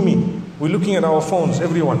is gloomy. We're looking at our phones,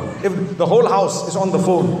 everyone. The whole house is on the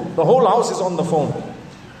phone. The whole house is on the phone.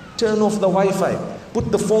 Turn off the Wi-Fi.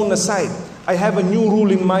 Put the phone aside. I have a new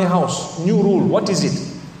rule in my house. New rule. What is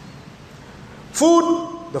it?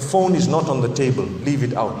 Food. The phone is not on the table. Leave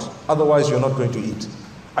it out. Otherwise you're not going to eat.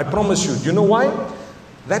 I promise you. Do you know why?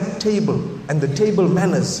 That table and the table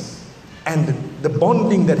manners and the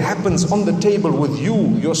bonding that happens on the table with you,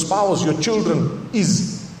 your spouse, your children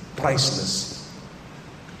is priceless.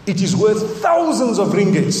 It is worth thousands of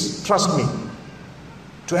ringgits, trust me.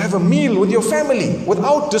 To have a meal with your family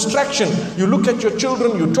without distraction. You look at your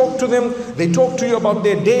children, you talk to them, they talk to you about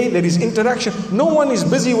their day, there is interaction. No one is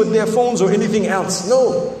busy with their phones or anything else.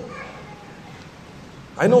 No.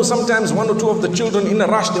 I know sometimes one or two of the children in a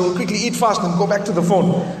rush, they will quickly eat fast and go back to the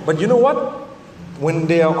phone. But you know what? When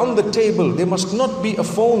they are on the table, there must not be a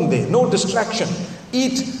phone there, no distraction.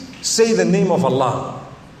 Eat, say the name of Allah.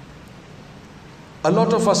 A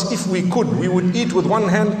lot of us, if we could, we would eat with one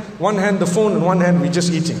hand the phone, and one hand we're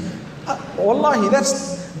just eating. Wallahi,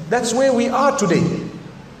 that's where we are today.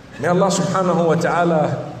 May Allah subhanahu wa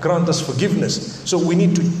ta'ala grant us forgiveness. So we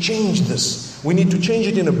need to change this. We need to change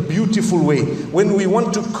it in a beautiful way. When we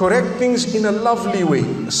want to correct things in a lovely way,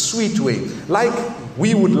 a sweet way. Like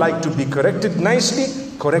we would like to be corrected nicely,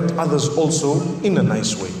 correct others also in a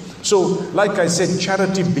nice way. So, like I said,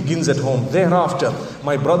 charity begins at home. Thereafter,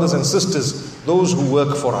 my brothers and sisters, those who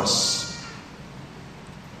work for us,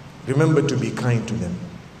 remember to be kind to them.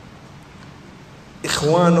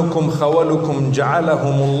 إخوانكم خولكم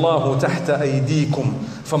جعلهم الله تحت أيديكم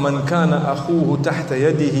فمن كان أخوه تحت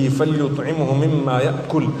يده فليطعمه مما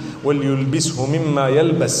يأكل وليلبسه مما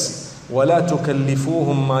يلبس ولا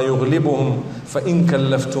تكلفوهم ما يغلبهم فإن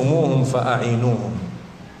كلفتموهم فأعينوهم.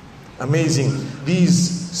 Amazing.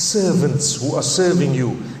 These servants who are serving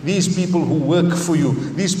you, these people who work for you,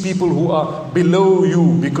 these people who are below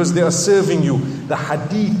you because they are serving you, the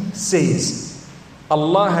hadith says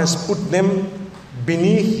Allah has put them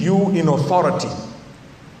beneath you in authority,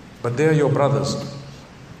 but they are your brothers,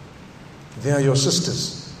 they are your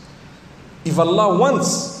sisters. If Allah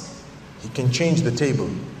wants, He can change the table.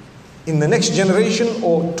 In the next generation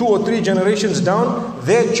or 2 or 3 generations down,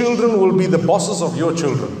 their children will be the bosses of your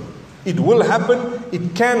children. It will happen,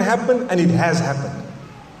 it can happen, and it has happened.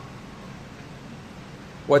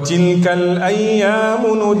 وَتِلْكَ الْأَيَّامُ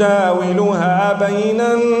نُدَاوِلُهَا بَيْنَ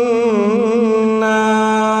النَّاسِ.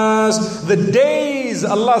 The days,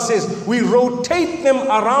 Allah says, we rotate them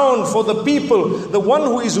around for the people. The one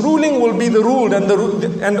who is ruling will be the ruled,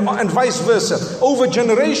 and vice versa. Over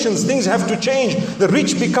generations, things have to change. The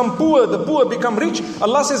rich become poor, the poor become rich.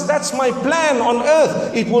 Allah says, that's my plan on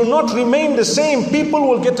earth. It will not remain the same. People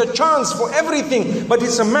will get a chance for everything, but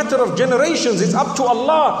it's a matter of generations. It's up to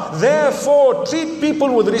Allah. Therefore, treat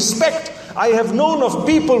people with respect. I have known of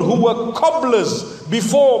people who were cobblers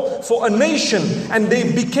before for a nation, and they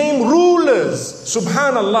became rulers,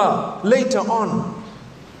 subhanallah, later on.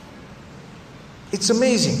 It's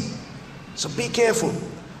amazing. So be careful.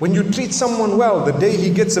 When you treat someone well, the day he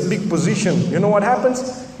gets a big position, you know what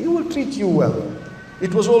happens? He will treat you well.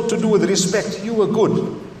 It was all to do with respect. You were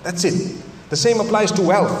good. That's it. The same applies to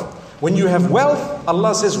wealth. When you have wealth,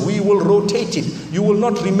 Allah says, we will rotate it. You will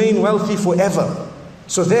not remain wealthy forever.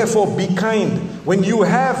 So therefore, be kind. When you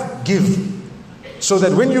have, give. So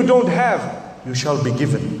that when you don't have, you shall be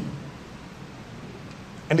given.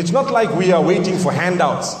 And it's not like we are waiting for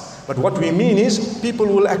handouts. But what we mean is, people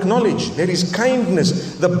will acknowledge there is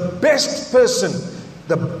kindness. The best person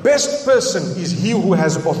is he who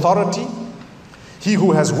has authority, he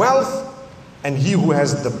who has wealth, and he who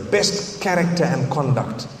has the best character and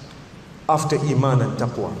conduct. After Iman and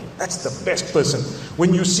Taqwa. That's the best person.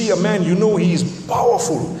 When you see a man, you know he is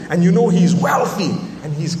powerful, and you know he is wealthy,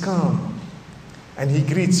 and he's calm, and he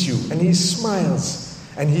greets you, and he smiles,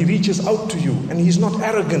 and he reaches out to you, and he's not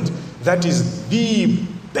arrogant. That is the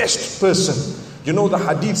best person. You know, the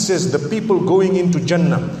hadith says the people going into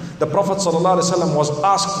Jannah. The Prophet ﷺ was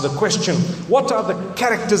asked the question, what are the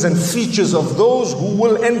characters and features of those who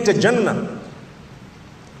will enter Jannah?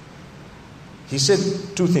 He said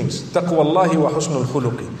two things. Taqwallahi wa husnul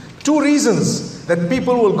khuluqi. Two reasons that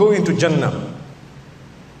people will go into Jannah.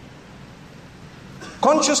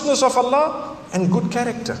 Consciousness of Allah and good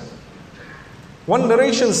character. One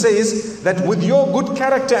narration says that with your good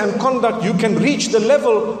character and conduct, you can reach the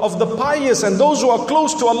level of the pious and those who are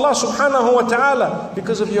close to Allah subhanahu wa ta'ala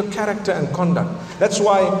because of your character and conduct. That's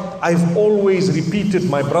why I've always repeated,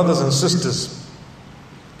 my brothers and sisters,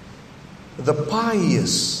 the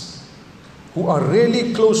pious who are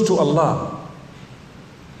really close to Allah,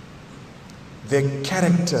 their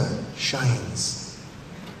character shines.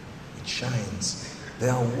 It shines. They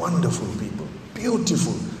are wonderful people,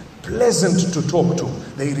 beautiful, pleasant to talk to.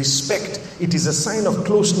 They respect. It is a sign of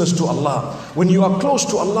closeness to Allah. When you are close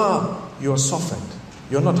to Allah, you are softened.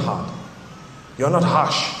 You're not hard. You're not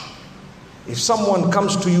harsh. If someone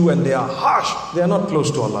comes to you and they are harsh, they are not close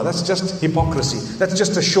to Allah. That's just hypocrisy. That's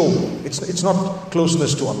just a show. It's not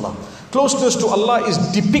closeness to Allah. Closeness to Allah is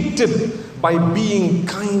depicted by being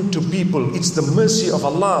kind to people. It's the mercy of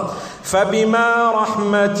Allah. فَبِمَا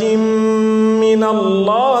رَحْمَةٍ مِّنَ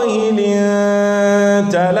اللَّهِ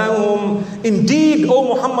لِنْتَ لَهُمْ. Indeed, O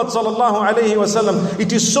Muhammad sallallahu alayhi wa sallam,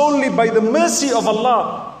 it is solely by the mercy of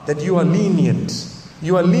Allah that you are lenient.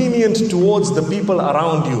 You are lenient towards the people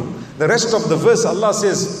around you. The rest of the verse, Allah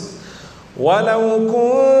says, وَلَوْ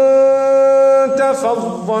كُنْتَ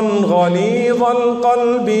فَظًّا غَلِيظَ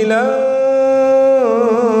الْقَلْبِ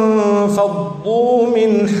لَانفَضُّوا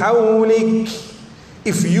مِنْ حَوْلِكَ.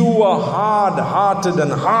 If you were hard-hearted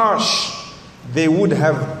and harsh, they would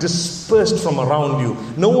have dispersed from around you.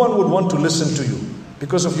 No one would want to listen to you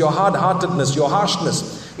because of your hard-heartedness, your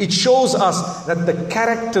harshness. It shows us that the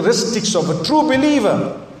characteristics of a true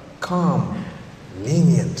believer: calm,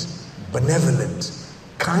 lenient, benevolent,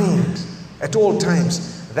 kind at all times.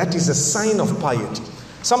 That is a sign of piety.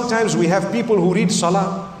 Sometimes we have people who read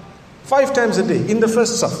Salah 5 times a day in the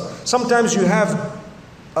first saf. Sometimes you have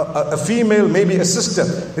a female, maybe a sister,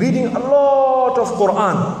 reading a lot of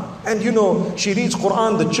Quran. And you know, she reads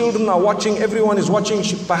Quran, the children are watching, everyone is watching.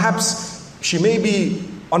 Perhaps she may be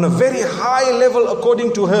on a very high level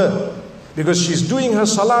according to her, because she's doing her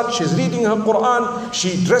salat, she's reading her Quran,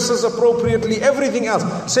 she dresses appropriately, everything else.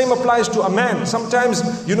 Same applies to a man. Sometimes,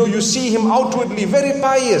 you know, you see him outwardly very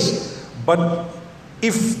pious, but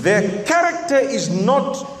if their character is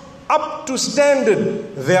not up to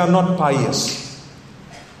standard, they are not pious.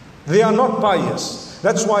 They are not pious.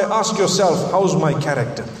 That's why ask yourself, how's my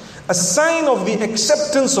character? A sign of the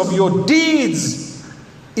acceptance of your deeds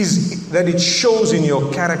is that it shows in your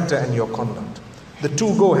character and your conduct. The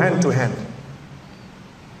two go hand to hand.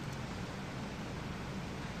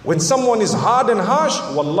 When someone is hard and harsh,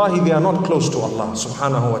 wallahi, they are not close to Allah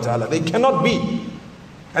subhanahu wa ta'ala. They cannot be.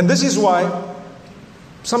 And this is why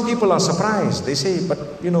Some people are surprised. They say, but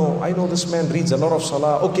I know this man reads a lot of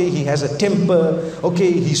salah. Okay, he has a temper.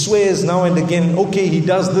 Okay, he swears now and again. Okay, he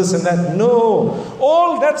does this and that. No.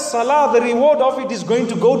 All that salah, the reward of it is going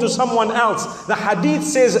to go to someone else. The hadith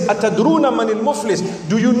says, Atadruna manil muflis.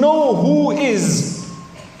 Do you know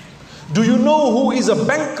who is a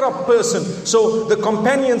bankrupt person? So the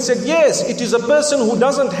companion said, yes, it is a person who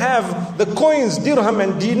doesn't have the coins, dirham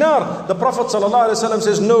and dinar. The Prophet ﷺ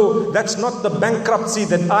says, no, that's not the bankruptcy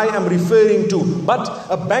that I am referring to. But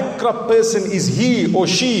a bankrupt person is he or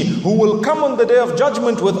she who will come on the day of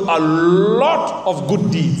judgment with a lot of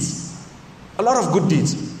good deeds. A lot of good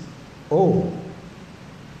deeds. Oh,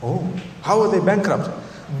 how are they bankrupt?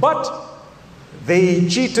 But they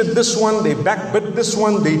cheated this one, they backbit this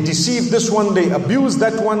one, they deceived this one, they abused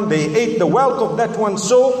that one, they ate the wealth of that one.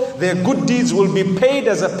 So their good deeds will be paid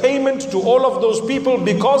as a payment to all of those people,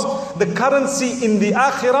 because the currency in the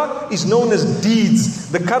akhirah is known as deeds.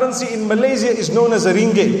 The currency in Malaysia is known as a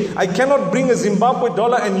ringgit. I cannot bring a Zimbabwe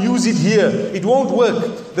dollar and use it here. It won't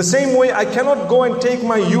work. The same way I cannot go and take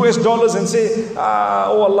my US dollars and say,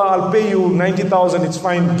 oh Allah, I'll pay you 90,000, it's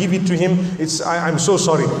fine, give it to him. I'm so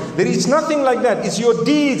sorry. There is nothing like that. It's your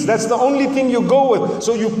deeds. That's the only thing you go with.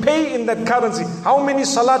 So you pay in that currency. How many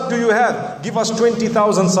salat do you have? Give us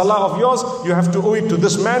 20,000 salah of yours. You have to owe it to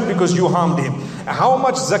this man because you harmed him. How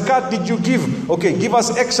much zakat did you give? Okay, give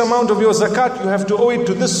us X amount of your zakat. You have to owe it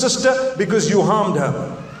to this sister because you harmed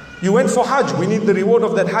her. You went for Hajj. We need the reward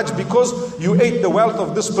of that Hajj because you ate the wealth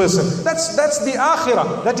of this person. That's the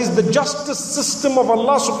akhirah. That is the justice system of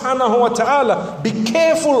Allah subhanahu wa ta'ala. Be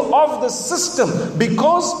careful of the system,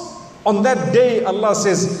 because on that day Allah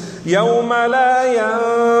says, يَوْمَ لَا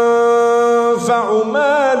يَنْفَعُ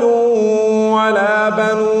مَالٌ وَلَا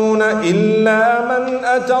بَنُونَ إِلَّا مَنْ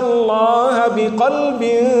أَتَى اللَّهَ بِقَلْبٍ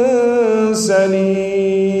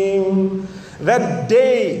سَلِيمٍ. That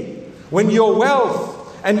day when your wealth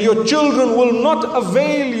and your children will not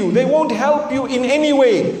avail you. They won't help you in any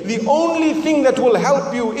way. The only thing that will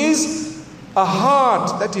help you is a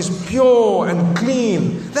heart that is pure and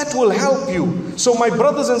clean. That will help you. So my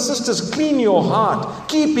brothers and sisters, clean your heart.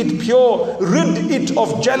 Keep it pure. Rid it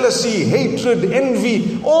of jealousy, hatred,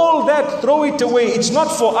 envy. All that, throw it away. It's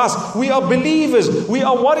not for us. We are believers. We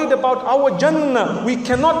are worried about our Jannah. We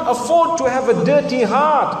cannot afford to have a dirty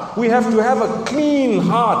heart. We have to have a clean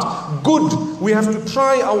heart. Good. We have to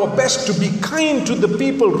try our best to be kind to the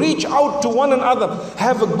people. Reach out to one another.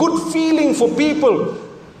 Have a good feeling for people.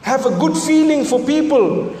 Have a good feeling for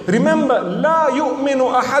people. Remember, لا يؤمن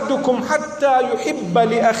أحدكم حتى يحب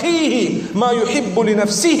لأخيه ما يحب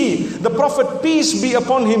لنفسه. The Prophet, peace be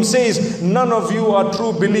upon him, says, none of you are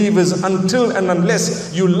true believers until and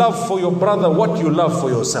unless you love for your brother what you love for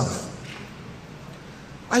yourself.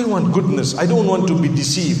 I want goodness. I don't want to be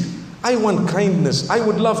deceived. I want kindness. I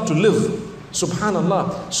would love to live.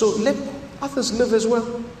 Subhanallah. So let others live as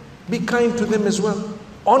well. Be kind to them as well.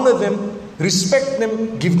 Honor them. Respect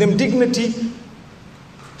them, give them dignity.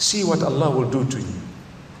 See what Allah will do to you.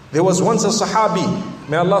 There was once a Sahabi.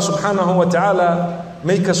 May Allah subhanahu wa ta'ala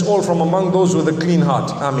make us all from among those with a clean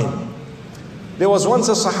heart. Ameen. There was once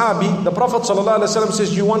a Sahabi. The Prophet sallallahu alaihi wasallam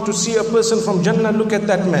says, you want to see a person from Jannah? Look at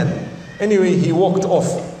that man. Anyway, he walked off.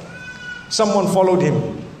 Someone followed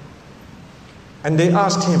him. And they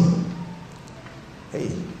asked him, hey,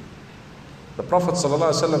 the Prophet sallallahu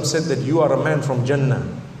alaihi wasallam said that you are a man from Jannah.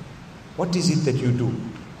 What is it that you do?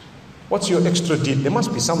 What's your extra deed? There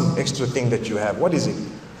must be some extra thing that you have. What is it?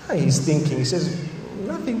 He's thinking. He says,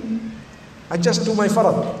 nothing. I just do my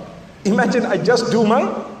farad. Imagine, I just do my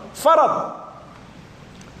farad.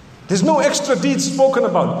 There's no extra deeds spoken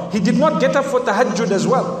about. He did not get up for tahajjud as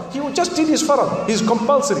well. He just did his farad. He's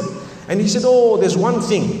compulsory. And he said, oh, there's one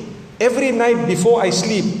thing. Every night before I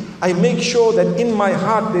sleep, I make sure that in my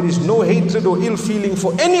heart there is no hatred or ill feeling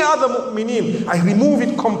for any other mu'mineen. I remove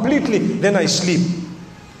it completely, then I sleep.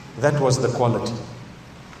 That was the quality.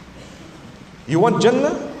 You want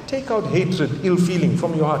Jannah? Take out hatred, ill feeling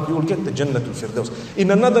from your heart. You will get the Jannah to Firdaus.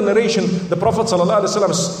 In another narration, the Prophet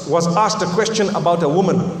ﷺ was asked a question about a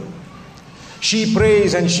woman. She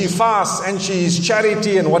prays and she fasts and she is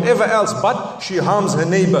charity and whatever else, but she harms her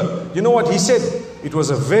neighbor. You know what he said? It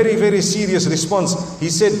was a very, very serious response.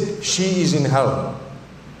 He said, she is in hell.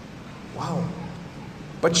 Wow.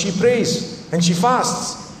 But she prays and she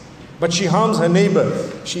fasts, but she harms her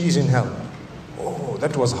neighbor. She is in hell. Oh,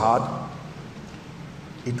 that was hard.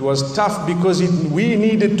 It was tough because we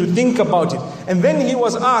needed to think about it. And then he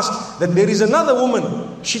was asked that there is another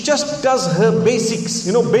woman. She just does her basics.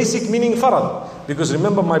 You know, basic meaning farad. Because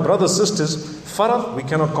remember, my brothers, sisters, farad, we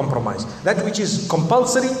cannot compromise. That which is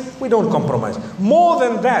compulsory, we don't compromise. More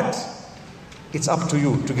than that, It's up to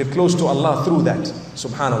you to get close to Allah through that.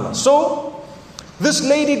 Subhanallah. So, this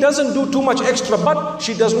lady doesn't do too much extra, but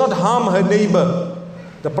she does not harm her neighbor.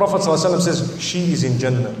 The Prophet ﷺ says, she is in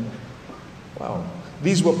Jannah. Wow.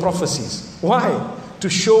 These were prophecies. Why? To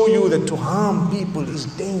show you that to harm people is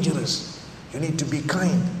dangerous. You need to be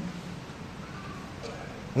kind.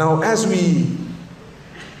 Now, as we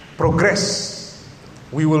progress,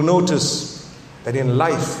 we will notice that in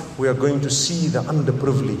life we are going to see the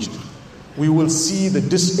underprivileged. We will see the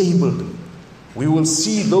disabled. We will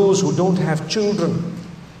see those who don't have children.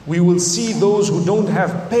 We will see those who don't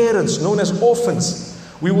have parents, known as orphans.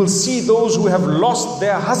 We will see those who have lost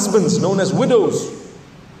their husbands, known as widows.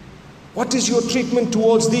 What is your treatment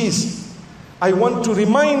towards these? I want to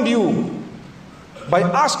remind you by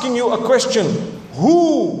asking you a question.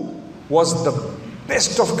 Who was the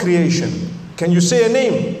best of creation? Can you say a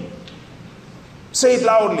name? Say it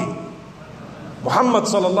loudly. Muhammad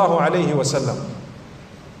sallallahu alayhi wa sallam.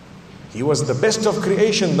 He was the best of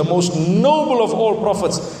creation, the most noble of all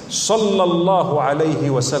prophets, sallallahu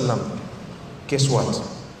alayhi wa sallam. Guess what?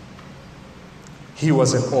 He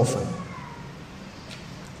was an orphan.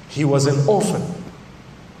 He was an orphan.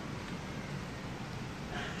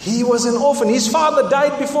 He was an orphan. His father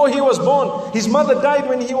died before he was born. His mother died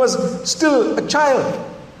when he was still a child.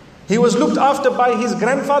 He was looked after by his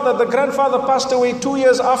grandfather. The grandfather passed away 2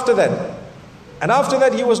 years after that. And after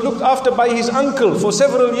that he was looked after by his uncle for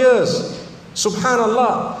several years.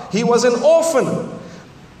 Subhanallah. He was an orphan.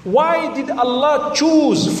 Why did Allah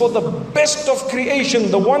choose for the best of creation,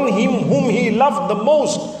 the one whom He loved the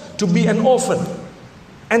most, to be an orphan?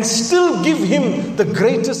 And still give him the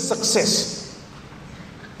greatest success?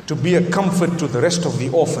 To be a comfort to the rest of the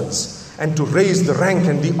orphans. And to raise the rank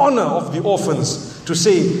and the honor of the orphans. To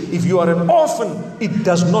say, if you are an orphan, it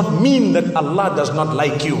does not mean that Allah does not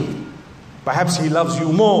like you. Perhaps He loves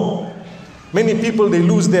you more. Many people, they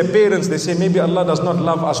lose their parents. They say, maybe Allah does not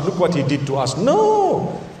love us. Look what He did to us.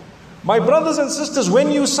 No. My brothers and sisters, when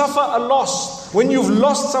you suffer a loss, when you've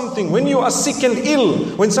lost something, when you are sick and ill,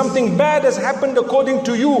 when something bad has happened according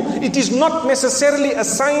to you, it is not necessarily a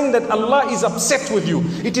sign that Allah is upset with you.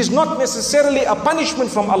 It is not necessarily a punishment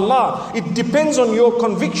from Allah. It depends on your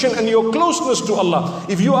conviction and your closeness to Allah.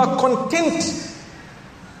 If you are content,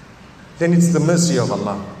 then it's the mercy of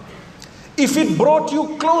Allah. If it brought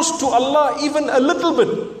you close to Allah even a little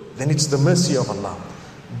bit, then it's the mercy of Allah.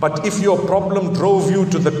 But if your problem drove you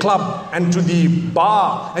to the club and to the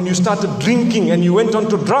bar and you started drinking and you went on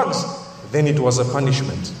to drugs, then it was a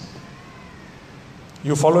punishment.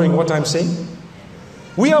 You following what I'm saying?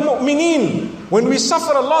 We are mu'mineen. When we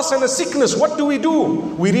suffer a loss and a sickness, what do?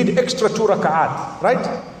 We read extra 2 raka'at,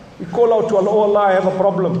 right? We call out to Allah, oh Allah, I have a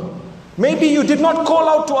problem. Maybe you did not call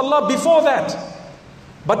out to Allah before that.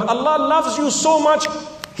 But Allah loves you so much,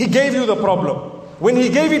 He gave you the problem. When He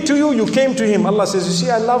gave it to you, you came to Him. Allah says, you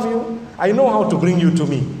see, I love you. I know how to bring you to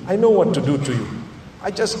me. I know what to do to you.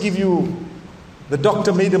 I just give you, the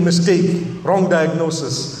doctor made a mistake, wrong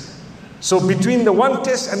diagnosis. So between the one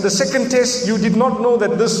test and the second test, you did not know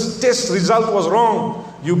that this test result was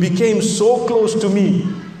wrong. You became so close to me.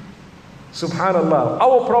 Subhanallah.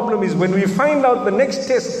 Our problem is when we find out the next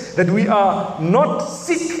test that we are not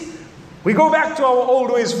sick, we go back to our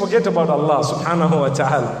old ways, forget about Allah subhanahu wa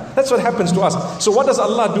ta'ala. That's what happens to us. So what does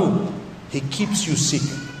Allah do? He keeps you sick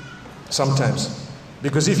sometimes.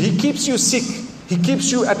 Because if He keeps you sick, He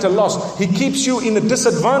keeps you at a loss. He keeps you in a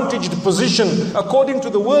disadvantaged position according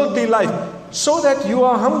to the worldly life, so that you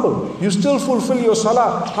are humble. You still fulfill your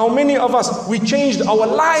salah. How many of us, we changed our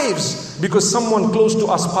lives because someone close to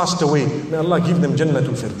us passed away? May Allah give them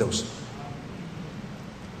Jannatul Firdaus.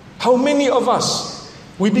 How many of us,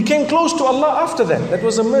 we became close to Allah after that? That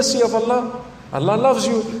was a mercy of Allah. Allah loves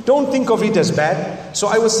you. Don't think of it as bad. So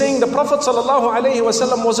I was saying the Prophet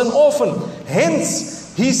ﷺ was an orphan.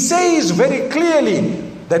 Hence, he says very clearly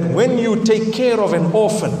that when you take care of an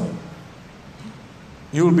orphan,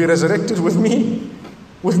 you will be resurrected with me.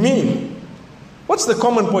 With me. What's the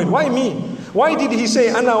common point? Why me? Why did he say,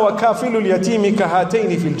 Ana wa kafilul yatimi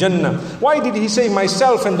kahataini fil jannah? Why did he say,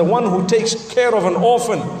 myself and the one who takes care of an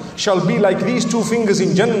orphan shall be like these 2 fingers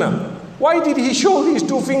in Jannah? Why did he show these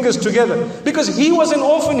 2 fingers together? Because he was an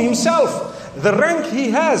orphan himself. The rank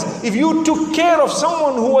he has, if you took care of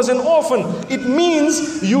someone who was an orphan, it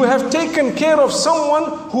means you have taken care of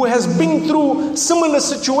someone who has been through similar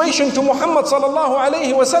situation to Muhammad sallallahu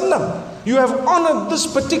alayhi wa sallam. You have honored this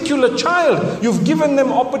particular child. You've given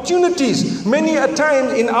them opportunities. Many a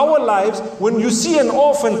time in our lives, when you see an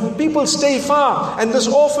orphan, people stay far. And this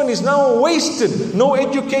orphan is now wasted. No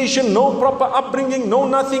education, no proper upbringing, no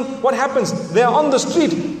nothing. What happens? They are on the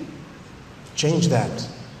street. Change that.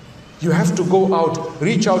 You have to go out,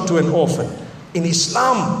 reach out to an orphan. In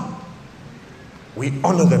Islam, we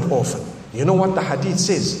honor that orphan. You know what the hadith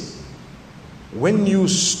says? When you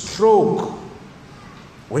stroke,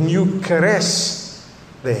 when you caress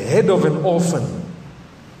the head of an orphan,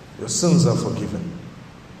 your sins are forgiven.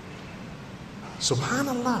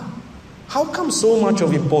 Subhanallah. How come so much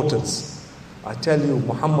of importance? I tell you,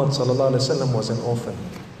 Muhammad sallallahu alaihi wasallam was an orphan.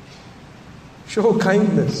 Show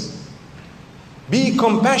kindness. Be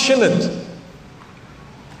compassionate.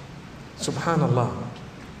 Subhanallah.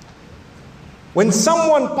 When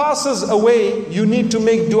someone passes away, you need to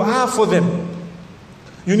make dua for them.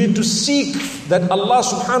 You need to seek that Allah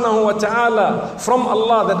subhanahu wa ta'ala, from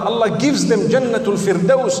Allah, that Allah gives them Jannatul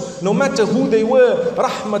Firdaus, no matter who they were.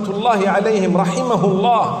 Rahmatullahi alayhim,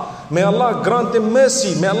 rahimahullah. May Allah grant them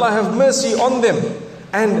mercy. May Allah have mercy on them.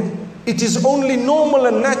 And it is only normal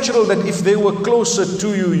and natural that if they were closer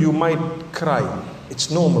to you, you might cry.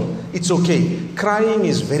 It's normal. It's okay. Crying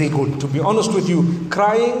is very good. To be honest with you,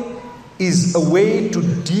 crying is a way to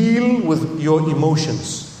deal with your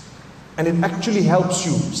emotions. And it actually helps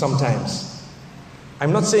you sometimes.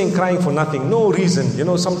 I'm not saying crying for nothing. No reason. You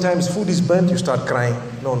know, sometimes food is burnt, you start crying.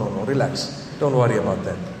 No. Relax. Don't worry about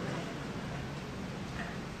that.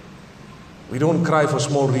 We don't cry for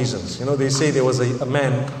small reasons. You know, they say there was a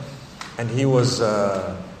man and he was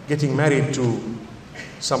getting married to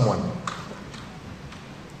someone.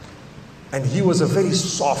 And he was a very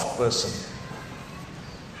soft person.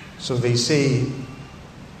 So they say,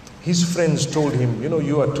 his friends told him, you know,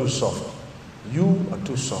 you are too soft. You are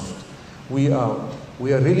too soft. We are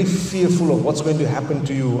really fearful of what's going to happen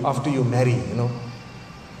to you after you marry, you know.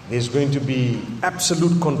 There's going to be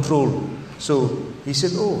absolute control. So he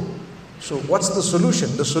said, oh, so what's the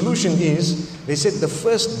solution? The solution is, they said the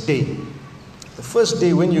first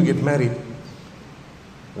day when you get married,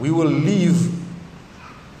 we will leave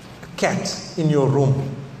a cat in your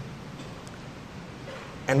room.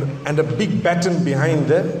 And a big batten behind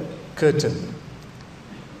the curtain.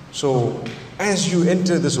 So as you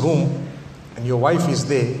enter this room and your wife is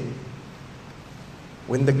there,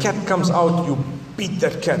 when the cat comes out, you beat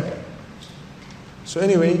that cat. So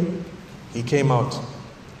anyway, he came out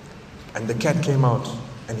and the cat came out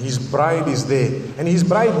and his bride is there. And his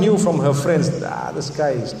bride knew from her friends, this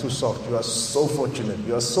guy is too soft. You are so fortunate.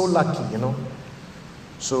 You are so lucky, you know.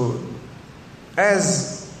 So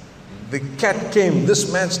as the cat came,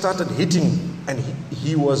 this man started hitting and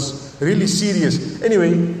he was really serious.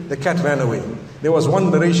 Anyway, the cat ran away. There was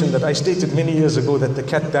one narration that I stated many years ago that the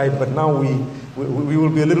cat died, but now we will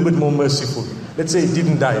be a little bit more merciful. Let's say it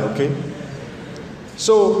didn't die, okay?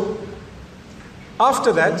 So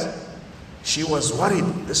after that, she was worried.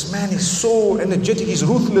 This man is so energetic, he's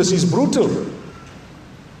ruthless, he's brutal.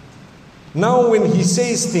 Now when he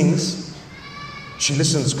says things, she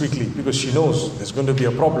listens quickly because she knows there's going to be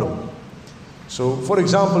a problem. So, for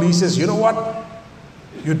example, he says, you know what?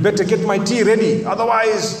 You'd better get my tea ready.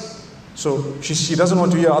 Otherwise, so she doesn't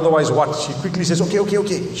want to hear otherwise what? She quickly says, okay.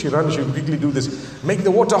 She quickly do this. Make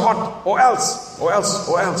the water hot or else.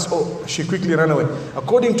 Oh, she quickly ran away.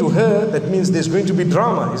 According to her, that means there's going to be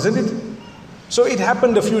drama, isn't it? So it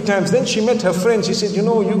happened a few times. Then she met her friends. She said, you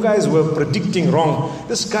know, you guys were predicting wrong.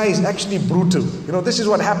 This guy is actually brutal. You know, this is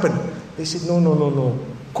what happened. They said, no.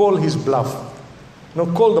 Call his bluff. No,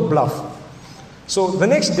 call the bluff. So the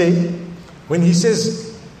next day, when he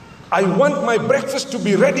says, I want my breakfast to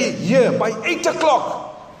be ready here by 8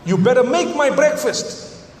 o'clock. You better make my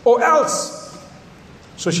breakfast or else.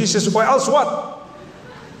 So she says, or else what?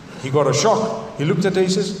 He got a shock. He looked at her, he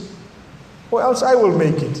says, or else I will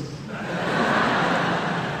make it.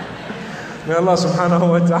 May Allah subhanahu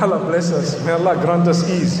wa ta'ala bless us. May Allah grant us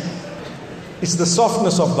ease. It's the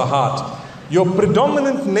softness of the heart. Your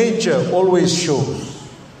predominant nature always shows.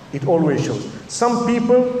 It always shows. Some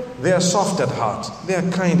people, they are soft at heart. They are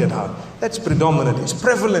kind at heart. That's predominant. It's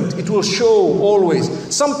prevalent. It will show always.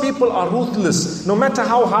 Some people are ruthless. No matter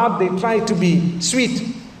how hard they try to be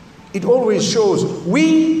sweet, it always shows.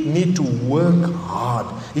 We need to work hard.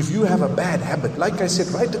 If you have a bad habit, like I said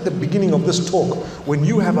right at the beginning of this talk, when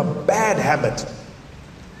you have a bad habit,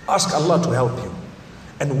 ask Allah to help you.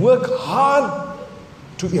 And work hard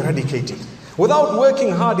to eradicate it. Without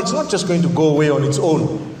working hard, it's not just going to go away on its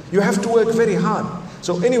own. You have to work very hard.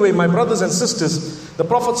 So anyway, my brothers and sisters, the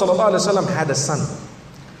Prophet ﷺ had a son.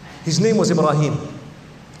 His name was Ibrahim.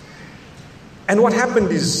 And what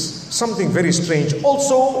happened is something very strange.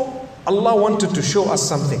 Also, Allah wanted to show us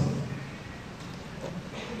something.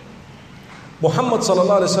 Muhammad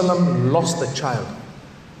ﷺ lost a child.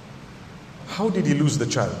 How did he lose the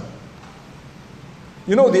child?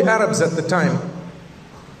 You know, the Arabs at the time,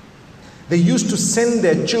 They used to send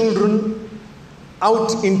their children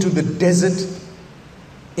out into the desert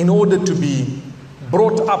in order to be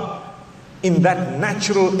brought up in that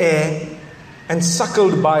natural air and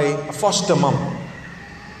suckled by a foster mom.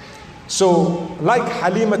 So, like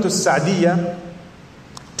Halimatu Sa'diyah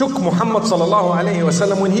took Muhammad sallallahu alayhi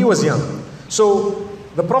wasallam when he was young. So,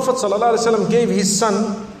 the Prophet sallallahu alayhi wasallam gave his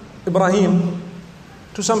son Ibrahim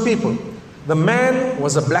to some people. The man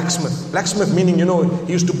was a blacksmith. Blacksmith meaning,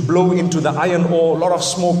 he used to blow into the iron ore, a lot of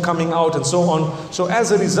smoke coming out and so on. So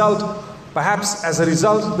as a result,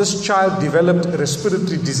 this child developed a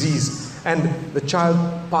respiratory disease and the child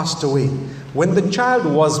passed away. When the child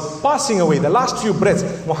was passing away, the last few breaths,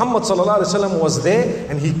 Muhammad sallallahu alaihi wasallam was there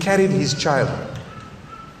and he carried his child.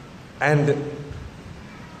 And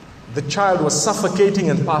the child was suffocating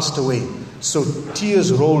and passed away. So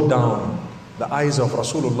tears rolled down the eyes of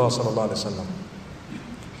Rasulullah sallallahu alaihi wasallam.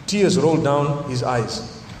 Tears rolled down his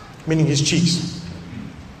eyes, meaning his cheeks.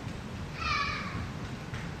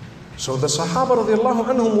 So the Sahaba radiallahu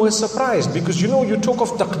anhum were surprised because you talk of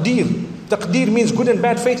taqdeer. Taqdeer means good and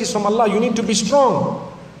bad fate is from Allah. You need to be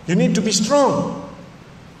strong. You need to be strong.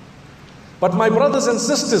 But my brothers and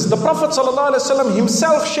sisters, the Prophet sallallahu alaihi wasallam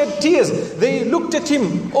himself shed tears. They looked at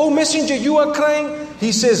him, "Oh Messenger, you are crying."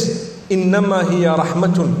 He says, إِنَّمَا هِيَ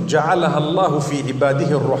رَحْمَةٌ جَعَلَهَا اللَّهُ فِي عِبَادِهِ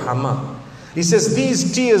الرُّحَمَاءِ. He says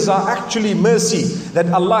these tears are actually mercy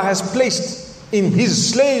that Allah has placed in His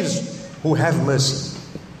slaves who have mercy.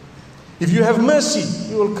 If you have mercy,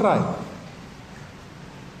 you will cry.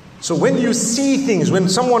 So when you see things, when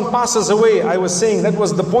someone passes away, I was saying that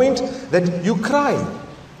was the point, that you cry.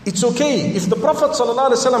 It's okay. If the Prophet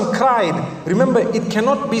ﷺ cried, remember, it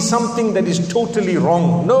cannot be something that is totally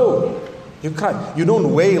wrong. No. You cry. You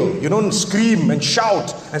don't wail. You don't scream and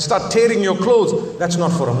shout and start tearing your clothes. That's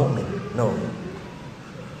not for a mu'min. No.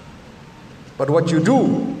 But what you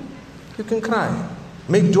do, you can cry.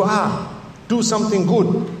 Make dua. Do something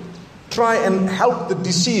good. Try and help the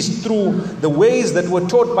deceased through the ways that were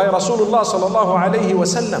taught by Rasulullah sallallahu alaihi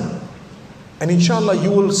wasallam. And inshallah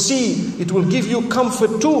you will see, it will give you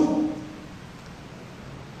comfort too.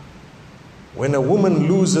 When a woman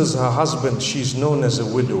loses her husband, she's known as a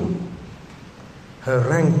widow. Her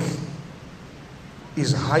rank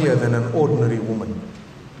is higher than an ordinary woman.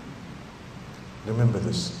 Remember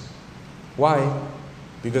this. Why?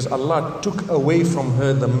 Because Allah took away from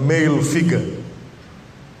her the male figure.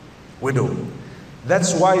 Widow.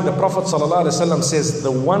 That's why the Prophet ﷺ says,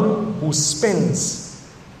 the one who spends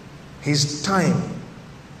his time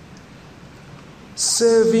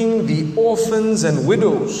serving the orphans and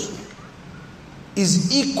widows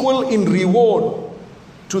is equal in reward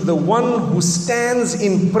to the one who stands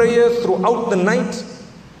in prayer throughout the night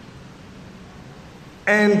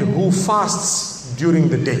and who fasts during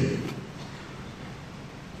the day.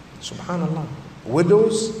 Subhanallah.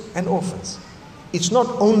 Widows and orphans. It's not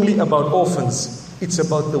only about orphans, it's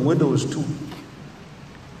about the widows too.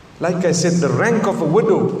 Like I said, the rank of a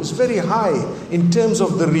widow is very high in terms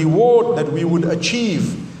of the reward that we would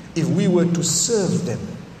achieve if we were to serve them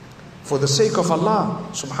for the sake of Allah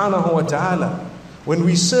subhanahu wa ta'ala. When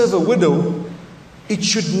we serve a widow, it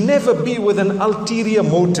should never be with an ulterior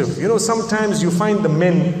motive. Sometimes you find the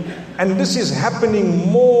men, and this is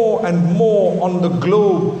happening more and more on the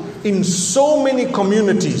globe in so many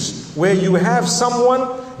communities, where you have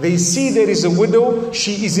someone, they see there is a widow,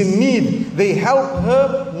 she is in need. They help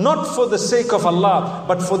her not for the sake of Allah,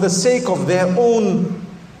 but for the sake of their own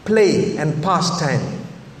play and pastime.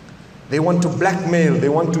 They want to blackmail, they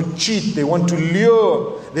want to cheat, they want to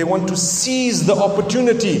lure, they want to seize the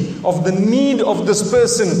opportunity of the need of this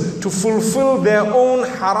person to fulfill their own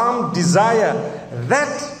haram desire.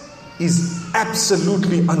 That is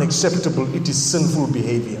absolutely unacceptable. It is sinful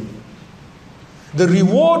behavior. The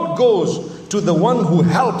reward goes to the one who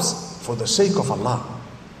helps for the sake of Allah.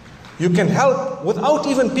 You can help without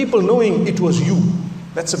even people knowing it was you.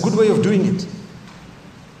 That's a good way of doing it.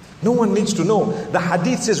 No one needs to know. The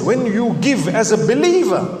hadith says, when you give as a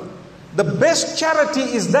believer, the best charity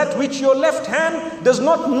is that which your left hand does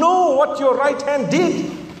not know what your right hand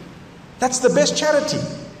did. That's the best charity.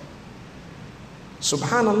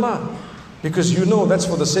 Subhanallah. Because that's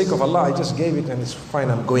for the sake of Allah. I just gave it and it's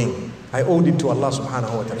fine, I'm going. I owed it to Allah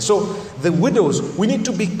subhanahu wa ta'ala. So the widows, we need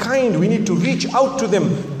to be kind. We need to reach out to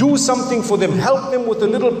them. Do something for them. Help them with a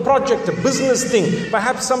little project, a business thing.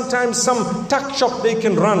 Perhaps sometimes some tuck shop they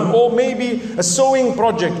can run. Or maybe a sewing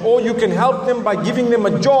project. Or you can help them by giving them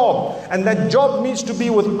a job. And that job needs to be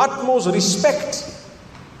with utmost respect.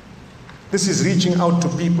 This is reaching out to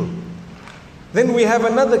people. Then we have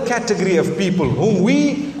another category of people whom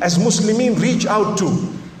we as Muslimin reach out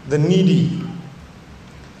to. The needy.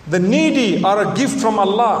 The needy are a gift from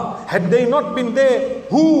Allah. Had they not been there,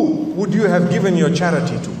 who would you have given your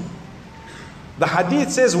charity to? The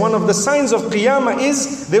hadith says one of the signs of Qiyamah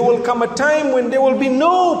is there will come a time when there will be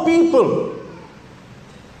no people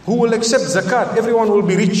who will accept zakat. Everyone will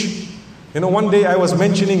be rich. One day I was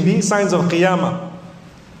mentioning the signs of Qiyamah.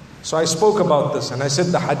 So I spoke about this and I said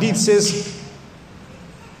the hadith says,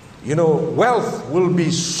 wealth will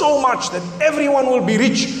be so much that everyone will be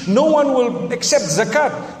rich. No one will accept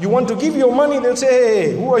zakat. You want to give your money, they'll say,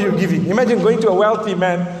 hey, who are you giving? Imagine going to a wealthy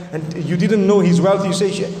man and you didn't know he's wealthy. You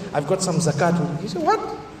say, I've got some zakat. He said, what?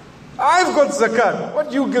 I've got zakat.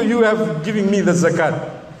 What you have giving me the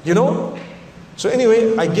zakat? So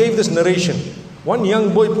anyway, I gave this narration. One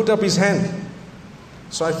young boy put up his hand.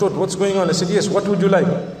 So I thought, what's going on? I said, yes, what would you like?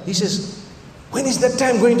 He says, when is that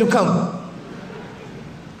time going to come?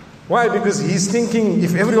 Why? Because he's thinking,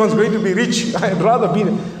 if everyone's going to be rich, I'd rather be...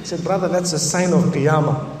 I said, brother, that's a sign of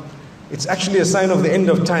Qiyamah. It's actually a sign of the end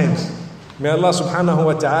of times. May Allah subhanahu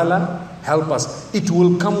wa ta'ala help us. It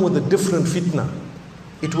will come with a different fitna.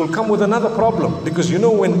 It will come with another problem. Because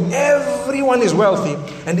when everyone is wealthy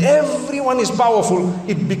and everyone is powerful,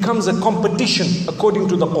 it becomes a competition according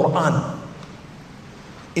to the Quran.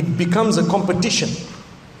 It becomes a competition.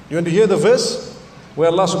 You want to hear the verse where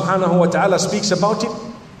Allah subhanahu wa ta'ala speaks about it?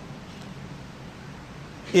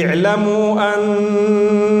 اعلموا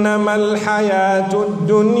أنما الحياة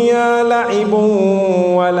الدنيا لعب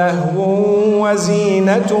ولهو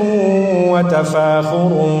وزينة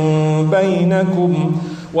وتفاخر بينكم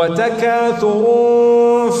وتكاثر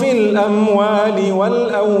في الأموال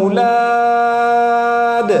والأولاد.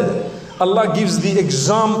 Allah gives the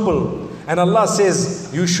example and Allah says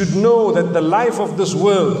you should know that the life of this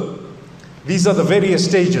world, these are the various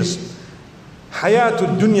stages.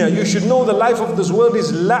 Hayatud dunya, you should know the life of this world is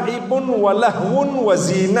la'ibun wa lahwun wa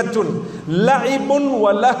zinatun. La'ibun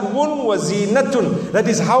wa lahwun wa zinatun. That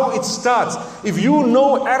is how it starts. If you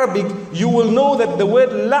know Arabic, you will know that the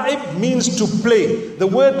word la'ib means to play. The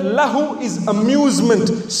word lahu is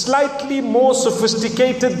amusement, slightly more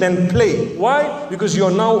sophisticated than play. Why? Because you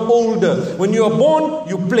are now older. When you are born,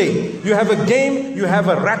 you play. You have a game, you have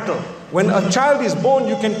a rattle. When a child is born,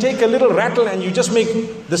 you can take a little rattle and you just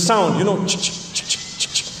make the sound,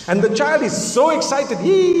 and the child is so excited.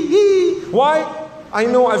 Why? I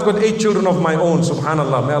know I've got 8 children of my own,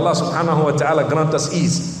 subhanallah. May Allah subhanahu wa ta'ala grant us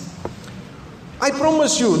ease. I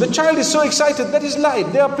promise you, the child is so excited, that is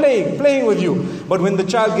light. They are playing with you. But when the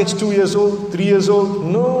child gets 2 years old, 3 years old,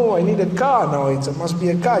 no, I need a car now. It must be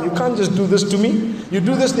a car. You can't just do this to me. You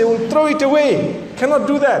do this, they will throw it away. Cannot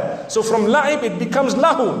do that. So from la'ib, it becomes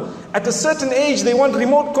lahu. At a certain age, they want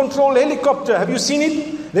remote control helicopter. Have you seen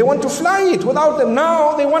it? They want to fly it without them.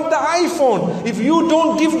 Now they want the iPhone. If you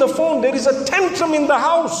don't give the phone, there is a tantrum in the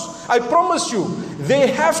house. I promise you, they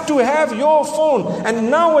have to have your phone. And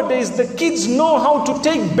nowadays, the kids know how to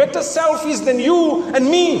take better selfies than you and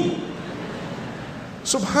me.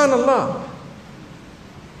 Subhanallah.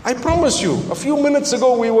 I promise you, a few minutes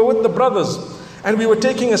ago, we were with the brothers. And we were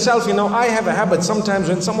taking a selfie. Now I have a habit sometimes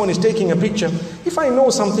when someone is taking a picture, if I know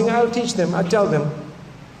something, I'll teach them, I'll tell them.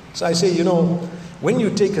 So I say, when you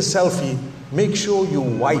take a selfie, make sure you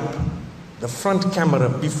wipe the front camera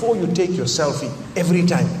before you take your selfie every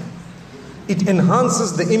time. It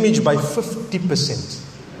enhances the image by 50%.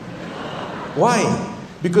 Why?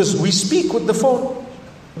 Because we speak with the phone.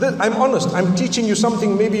 I'm honest, I'm teaching you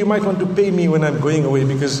something, maybe you might want to pay me when I'm going away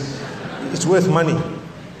because it's worth money.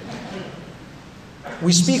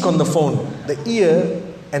 We speak on the phone. The ear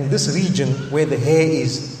and this region where the hair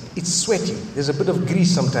is, it's sweaty. There's a bit of grease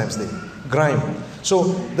sometimes there, grime.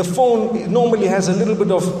 So the phone normally has a little bit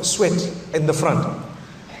of sweat in the front.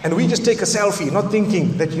 And we just take a selfie, not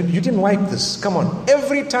thinking that you didn't wipe this. Come on.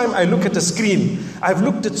 Every time I look at a screen, I've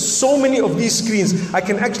looked at so many of these screens, I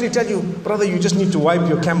can actually tell you, brother, you just need to wipe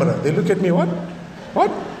your camera. They look at me, what?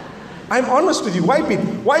 What? I'm honest with you, wipe it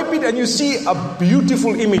and you see a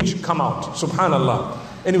beautiful image come out, subhanallah.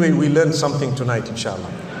 Anyway, we learned something tonight,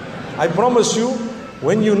 inshallah. I promise you,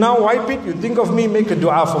 when you now wipe it, you think of me, make a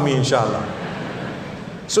dua for me, inshallah.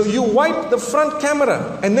 So you wipe the front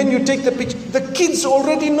camera and then you take the picture. The kids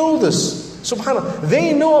already know this, subhanallah.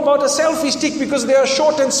 They know about a selfie stick because they are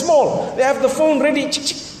short and small. They have the phone ready,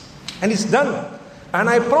 and it's done. And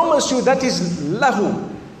I promise you, that is lahu.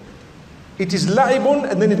 It is la'ibun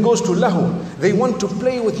and then it goes to lahu. They want to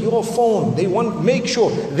play with your phone. They want, make sure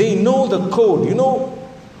they know the code. They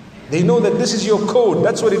know that this is your code.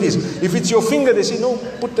 That's what it is. If it's your finger, they say, no,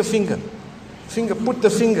 put the finger. Put the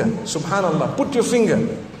finger. Subhanallah, put your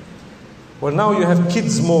finger. Well, now you have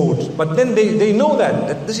kids mode. But then they know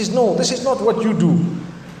that this is not what you do.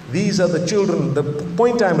 These are the children. The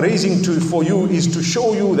point I'm raising for you is to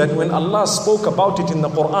show you that when Allah spoke about it in the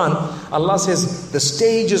Quran, Allah says the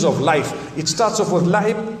stages of life. It starts off with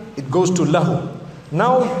lahib, it goes to lahu.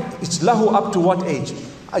 Now it's lahu up to what age?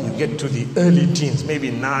 You get to the early teens, maybe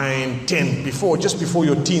 9, 10, just before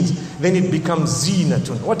your teens. Then it becomes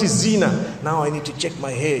zinatun. What is zina? Now I need to check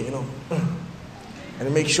my hair,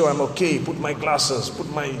 and make sure I'm okay. Put my glasses, put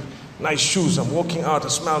my nice shoes. I'm walking out, I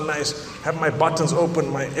smell nice. Have my buttons open,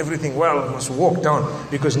 my everything well. I must walk down.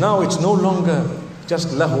 Because now it's no longer just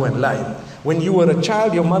lahu and laib. When you were a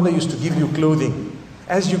child, your mother used to give you clothing.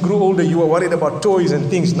 As you grew older, you were worried about toys and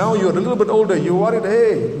things. Now you're a little bit older, you're worried,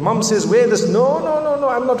 hey, mom says, wear this. No,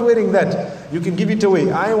 I'm not wearing that. You can give it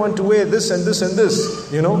away. I want to wear this and this and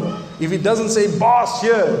this, If it doesn't say boss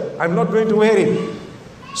here, I'm not going to wear it.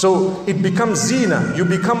 So it becomes zina. You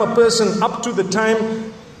become a person up to the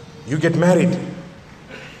time you get married.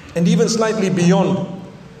 And even slightly beyond,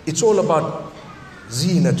 it's all about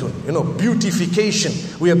zinatun, beautification.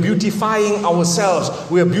 We are beautifying ourselves.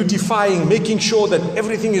 We are beautifying, making sure that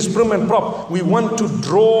everything is prim and prop. We want to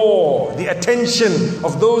draw the attention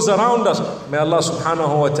of those around us. May Allah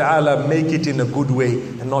subhanahu wa ta'ala make it in a good way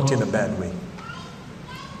and not in a bad way.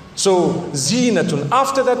 So zinatun.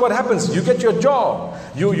 After that, what happens? You get your job.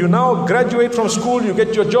 You now graduate from school, you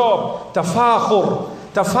get your job. Tafakhur.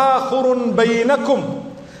 Tafakhurun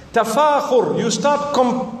baynakum. Tafakhur.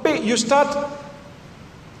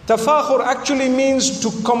 Tafakhur actually means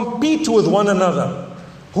to compete with one another.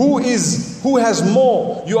 Who has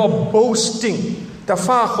more? You are boasting.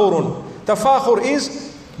 Tafakhurun. Tafakhur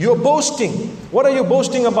is you're boasting. What are you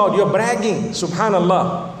boasting about? You're bragging.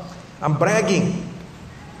 Subhanallah. I'm bragging.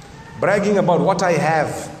 Bragging about what I have,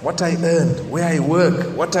 what I earned, where I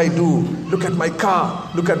work, what I do. Look at my car,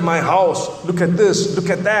 look at my house, look at this, look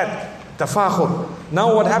at that. Tafakhur.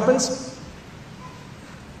 Now what happens?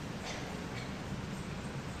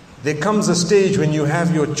 There comes a stage when you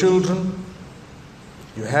have your children,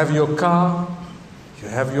 you have your car, you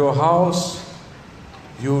have your house,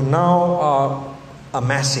 you now are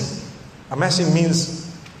amassing. Amassing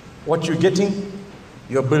means what you're getting,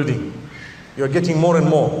 you're building. You're getting more and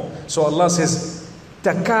more. So Allah says,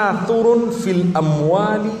 takathurun fil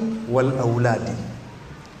amwali wal awladi.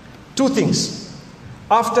 Two things.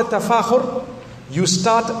 After tafakhur, you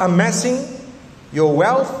start amassing your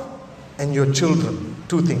wealth and your children.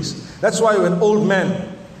 Two things. That's why an old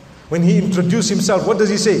man, when he introduced himself, what does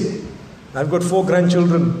he say? I've got 4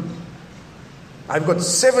 grandchildren. I've got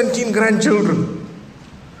 17 grandchildren.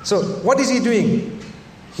 So what is he doing?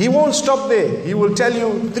 He won't stop there. He will tell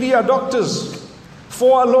you 3 are doctors,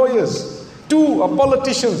 4 are lawyers, 2 are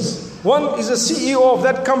politicians, 1 is a CEO of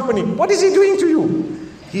that company. What is he doing to you?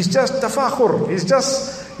 He's just tafakhur. He's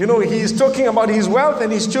just, he is talking about his wealth and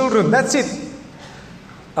his children. That's it.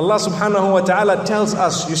 Allah subhanahu wa ta'ala tells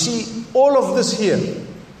us, you see, all of this here,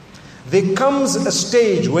 there comes a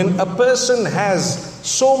stage when a person has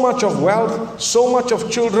so much of wealth, so much of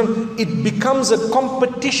children, it becomes a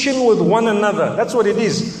competition with one another. That's what it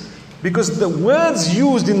is. Because the words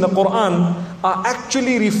used in the Quran are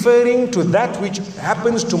actually referring to that which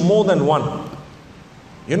happens to more than one.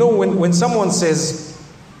 When someone says,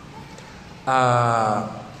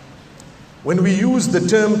 when we use the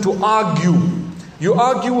term to argue, you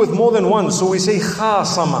argue with more than one, so we say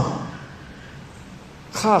khasama.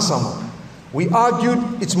 Khasama. We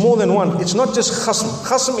argued, it's more than one. It's not just khasm.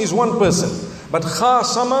 Khasm is one person. But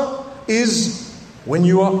khasama is when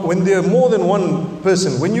there are more than one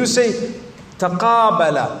person. When you say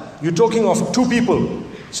taqabala, you're talking of 2 people.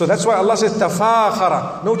 So that's why Allah says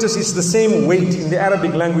tafakhara. Notice it's the same weight in the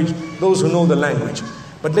Arabic language, those who know the language.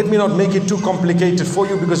 But let me not make it too complicated for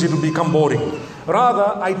you because it will become boring.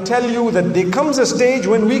 Rather, I tell you that there comes a stage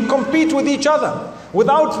when we compete with each other.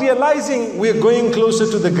 Without realizing we're going closer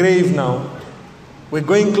to the grave now. We're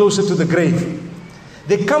going closer to the grave.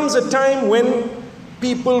 There comes a time when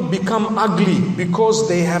people become ugly because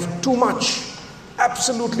they have too much.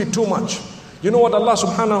 Absolutely too much. You know what Allah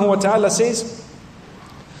subhanahu wa ta'ala says?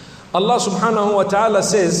 Allah subhanahu wa ta'ala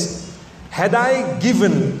says, had I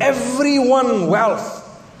given everyone wealth,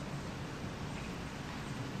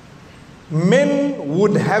 men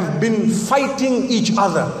would have been fighting each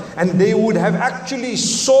other and they would have actually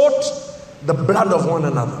sought the blood of one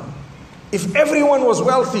another. If everyone was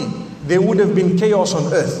wealthy, there would have been chaos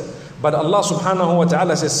on earth. But Allah subhanahu wa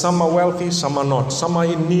ta'ala says some are wealthy, some are not. Some are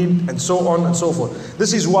in need and so on and so forth.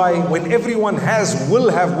 This is why when everyone will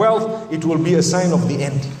have wealth, it will be a sign of the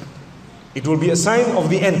end. It will be a sign of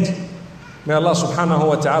the end. May Allah subhanahu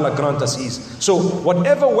wa ta'ala grant us ease. So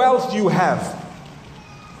whatever wealth you have,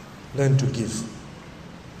 learn to give.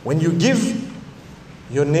 When you give,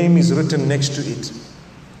 your name is written next to it.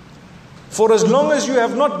 For as long as you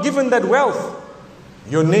have not given that wealth,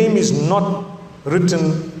 your name is not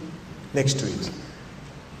written next to it.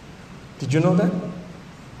 Did you know that?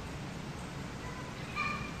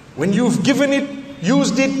 When you've given it,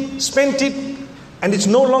 used it, spent it, and it's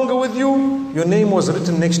no longer with you, your name was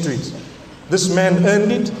written next to it. This man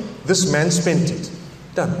earned it, this man spent it.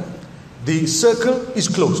 Done. The circle is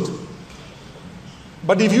closed.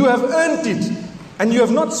 But if you have earned it and you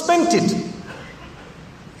have not spent it,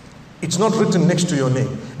 it's not written next to your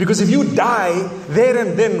name. Because if you die there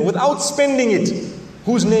and then without spending it,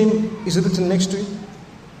 whose name is written next to it?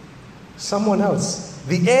 Someone else.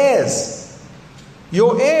 The heirs.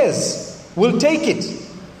 Your heirs will take it.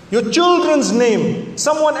 Your children's name,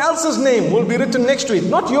 someone else's name will be written next to it,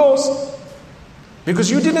 not yours. Because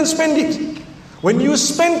you didn't spend it. When you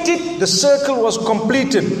spent it, the circle was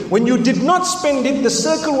completed. When you did not spend it, the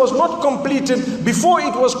circle was not completed. Before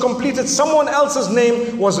it was completed, someone else's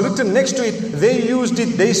name was written next to it. They used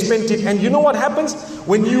it, they spent it. And you know what happens?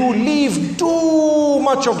 When you leave too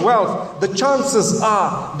much of wealth, the chances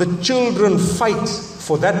are the children fight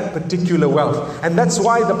for that particular wealth. And that's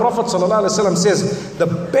why the Prophet ﷺ says, the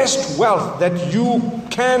best wealth that you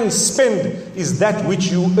can spend is that which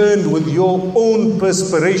you earned with your own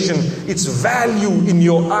perspiration. Its value in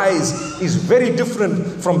your eyes is very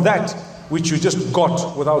different from that which you just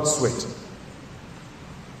got without sweat.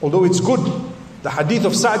 Although it's good, the hadith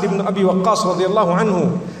of Sa'd ibn Abi Waqqas radiallahu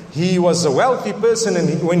anhu, he was a wealthy person,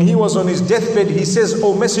 and when he was on his deathbed, he says,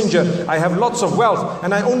 "Oh messenger, I have lots of wealth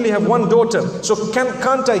and I only have one daughter. So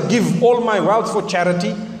can't I give all my wealth for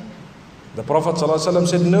charity?" The Prophet ﷺ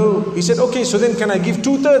said, "No." He said, "Okay, so then can I give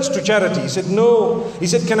 2/3 to charity?" He said, "No." He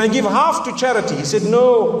said, "Can I give half to charity?" He said,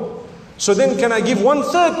 "No." So then can I give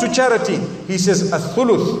 1/3 to charity? He says,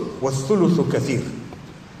 "Ath-thuluth wa-thuluthu kathir."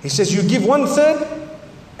 He says, you give 1/3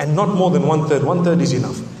 and not more than 1/3. 1/3 is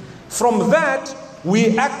enough. From that,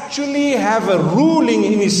 we actually have a ruling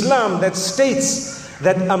in Islam that states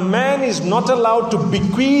that a man is not allowed to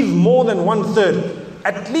bequeath more than 1/3.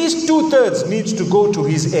 At least 2/3 needs to go to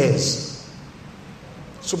his heirs.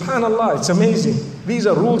 Subhanallah, it's amazing. These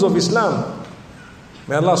are rules of Islam.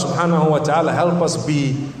 May Allah subhanahu wa ta'ala help us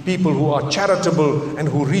be people who are charitable and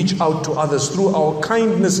who reach out to others through our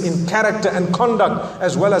kindness in character and conduct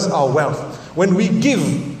as well as our wealth. When we give,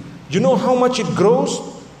 you know how much it grows?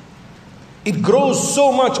 It grows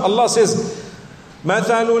so much. Allah says,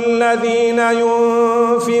 مَثَلُ الَّذِينَ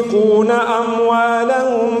يُنْفِقُونَ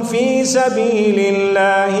أَمْوَالَهُمْ فِي سَبِيلِ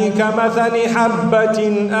اللَّهِ كَمَثَلِ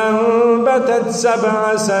حَبَّةٍ أَنْبَتَتْ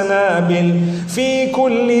 7 سَنَابِلَ فِي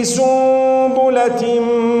كُلِّ سُنبُلَةٍ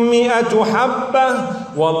 100 حَبَّةٍ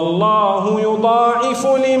وَاللَّهُ يُضَاعِفُ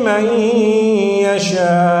لِمَنْ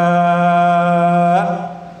يَشَاءُ.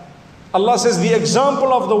 Allah says the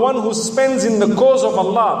example of the one who spends in the cause of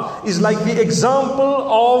Allah is like the example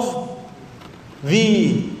of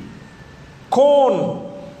the corn.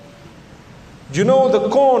 Do you know the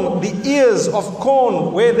corn, the ears of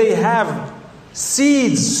corn where they have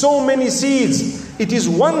seeds, so many seeds? It is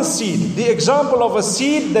one seed, the example of a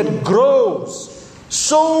seed that grows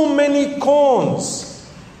so many corns.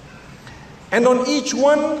 And on each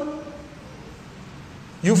one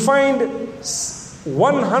you find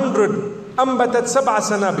 100 ambatat 7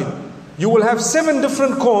 sanabil. You will have 7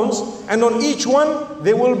 different corns, and on each one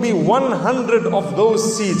there will be 100 of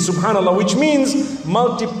those seeds. Subhanallah, which means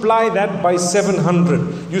multiply that by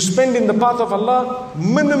 700. You spend in the path of Allah,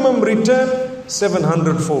 minimum return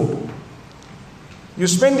 700-fold. You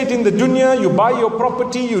spend it in the dunya, you buy your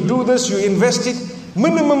property, you do this, you invest it,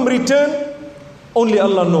 minimum return only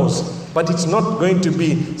Allah knows. But it's not going to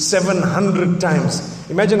be 700 times.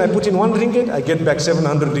 Imagine I put in 1 ringgit, I get back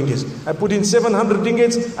 700 ringgits. I put in 700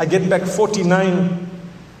 ringgits, I get back 4,900.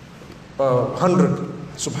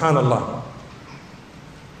 Subhanallah.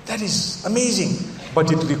 That is amazing.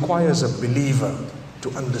 But it requires a believer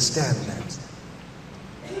to understand that.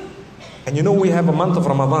 And you know, we have a month of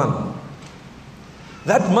Ramadan.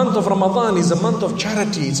 That month of Ramadan is a month of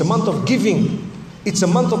charity. It's a month of giving. It's a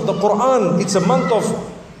month of the Quran. It's a month of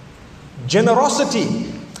generosity.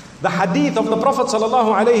 The hadith of the Prophet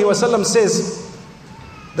ﷺ says,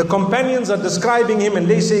 the companions are describing him and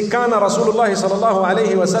they say, Kana Rasulullah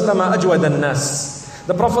ﷺ ajwad an-nas.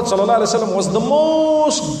 The Prophet ﷺ was the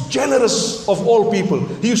most generous of all people.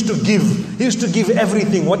 He used to give. He used to give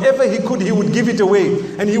everything. Whatever he could, he would give it away.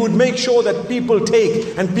 And he would make sure that people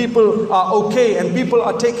take and people are okay and people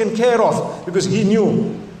are taken care of. Because he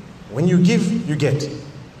knew, when you give, you get.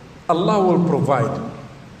 Allah will provide.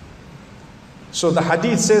 So the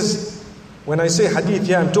hadith says, when I say hadith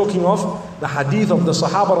here, I'm talking of the hadith of the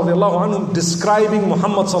Sahaba radiallahu anhum describing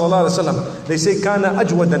Muhammad sallallahu alaihi wasallam. They say, كان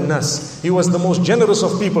أجود الناس. He was the most generous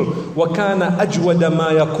of people. وكان أجود ما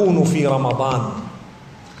يكون في رمضان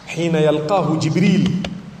حين يلقاه جبريل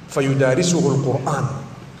فيدارسه القرآن.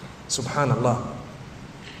 Subhanallah.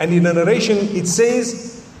 And in a narration it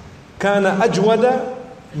says, كان أجود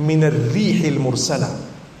من الريح المرسلة.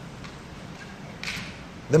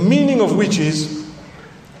 The meaning of which is,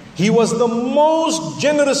 he was the most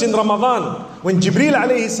generous in Ramadan. When Jibreel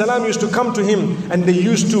alayhi salam used to come to him and they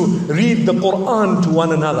used to read the Quran to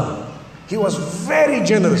one another. He was very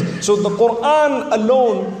generous. So the Quran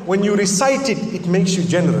alone, when you recite it, it makes you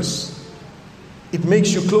generous. It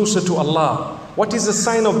makes you closer to Allah. What is the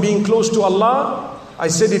sign of being close to Allah? I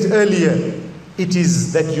said it earlier. It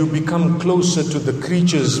is that you become closer to the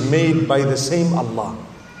creatures made by the same Allah.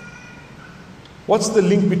 What's the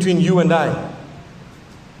link between you and I?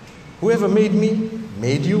 Whoever made me,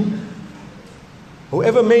 made you.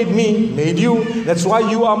 Whoever made me, made you. That's why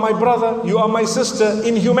you are my brother, you are my sister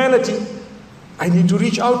in humanity. I need to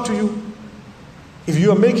reach out to you. If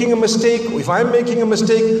you are making a mistake, if I'm making a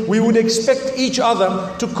mistake, we would expect each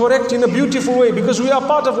other to correct in a beautiful way, because we are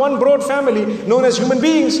part of one broad family known as human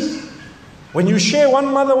beings. When you share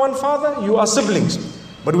one mother, one father, you are siblings.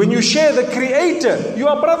 But when you share the Creator, you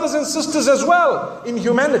are brothers and sisters as well in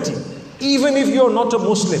humanity. Even if you're not a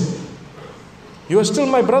Muslim, you are still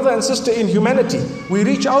my brother and sister in humanity. We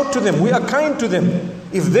reach out to them, we are kind to them.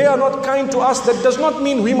 If they are not kind to us, that does not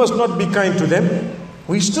mean we must not be kind to them.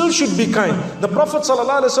 We still should be kind. The Prophet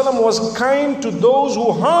ﷺ was kind to those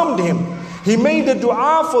who harmed him. He made a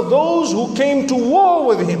dua for those who came to war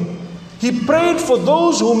with him. He prayed for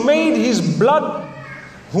those who made his blood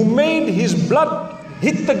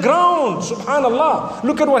hit the ground. Subhanallah.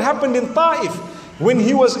 Look at what happened in Ta'if. When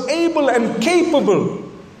he was able and capable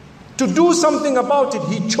to do something about it,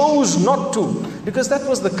 he chose not to. Because that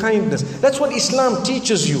was the kindness. That's what Islam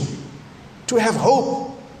teaches you. To have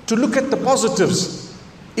hope. To look at the positives.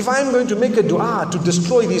 If I'm going to make a dua to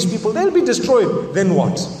destroy these people, they'll be destroyed. Then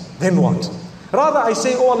what? Then what? Rather I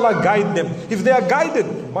say, oh Allah, guide them. If they are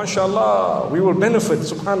guided, mashallah, we will benefit,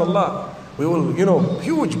 subhanallah. We will,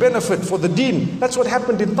 huge benefit for the deen. That's what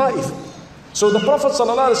happened in Ta'if. So the Prophet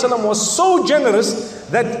ﷺ was so generous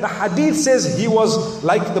that the hadith says he was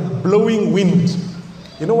like the blowing wind.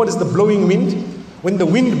 You know what is the blowing wind? When the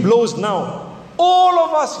wind blows now, all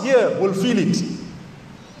of us here will feel it.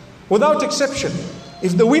 Without exception.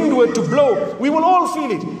 If the wind were to blow, we will all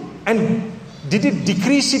feel it. And did it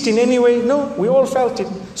decrease it in any way? No, we all felt it.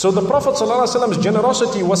 So the Prophet ﷺ's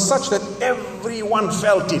generosity was such that everyone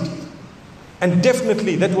felt it. And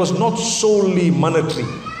definitely that was not solely monetary.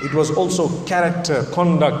 It was also character,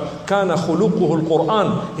 conduct. Kana khuluquhu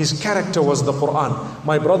al-Quran. His character was the Quran.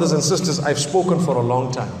 My brothers and sisters, I've spoken for a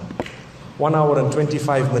long time. 1 hour and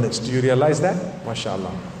 25 minutes. Do you realize that?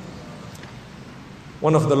 MashaAllah.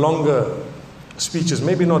 One of the longer speeches,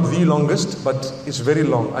 maybe not the longest, but it's very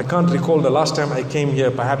long. I can't recall the last time I came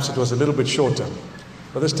here. Perhaps it was a little bit shorter.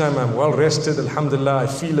 But this time I'm well rested. Alhamdulillah, I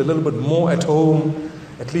feel a little bit more at home.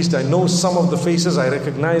 At least I know some of the faces I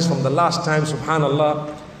recognize from the last time.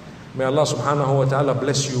 Subhanallah. May Allah subhanahu wa ta'ala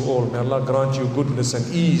bless you all. May Allah grant you goodness and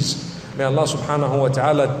ease. May Allah subhanahu wa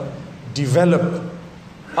ta'ala develop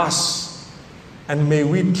us. And may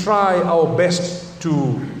we try our best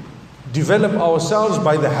to develop ourselves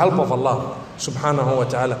by the help of Allah subhanahu wa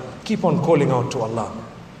ta'ala. Keep on calling out to Allah.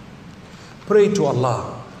 Pray to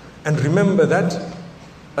Allah. And remember that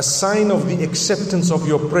a sign of the acceptance of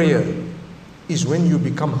your prayer is when you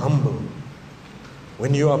become humble.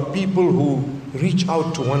 When you are people who reach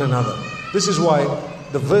out to one another. This is why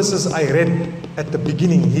the verses I read at the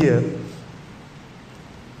beginning here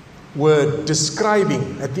were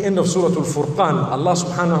describing, at the end of Surah Al-Furqan, Allah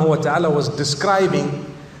subhanahu wa ta'ala was describing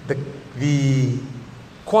the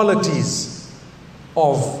qualities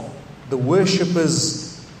of the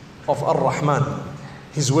worshippers of Ar-Rahman,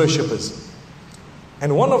 his worshippers.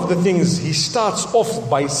 And one of the things he starts off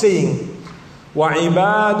by saying,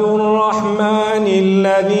 وَعِبَادُ الرَّحْمَنِ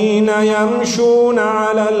الَّذِينَ يَمْشُونَ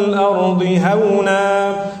عَلَى الْأَرْضِ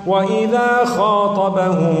هَوْنًا وَإِذَا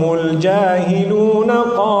خَاطَبَهُمُ الْجَاهِلُونَ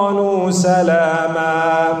قَالُوا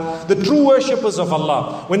سَلَامًا. The true worshippers of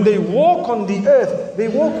Allah, when they walk on the earth, they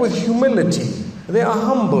walk with humility. They are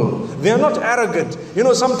humble. They are not arrogant.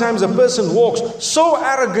 Sometimes a person walks so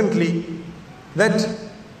arrogantly that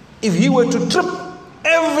if he were to trip,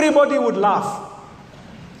 everybody would laugh.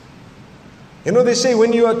 You know, they say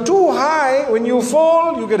when you are too high, when you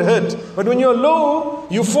fall, you get hurt. But when you're low,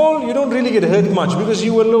 you fall, you don't really get hurt much because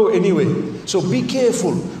you were low anyway. So be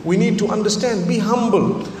careful. We need to understand, be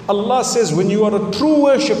humble. Allah says when you are a true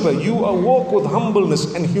worshipper, you walk with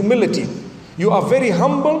humbleness and humility. You are very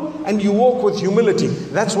humble and you walk with humility.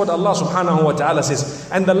 That's what Allah subhanahu wa ta'ala says.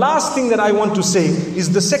 And the last thing that I want to say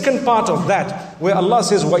is the second part of that, where Allah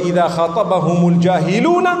says, وَإِذَا خَاطَبَهُمُ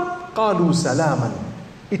الْجَاهِلُونَ قَالُوا سَلَامًا.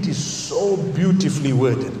 It is so beautifully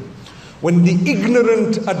worded. When the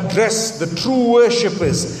ignorant address the true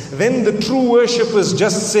worshippers, then the true worshippers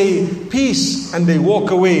just say peace and they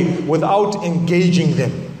walk away without engaging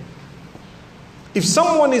them. If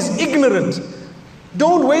someone is ignorant,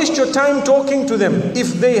 don't waste your time talking to them.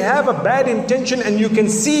 If they have a bad intention and you can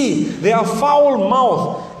see they are foul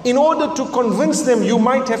mouth, in order to convince them, you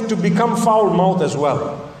might have to become foul mouth as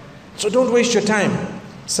well. So don't waste your time.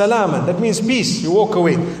 Salaman, that means peace. You walk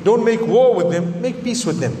away. Don't make war with them. Make peace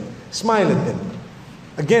with them. Smile at them.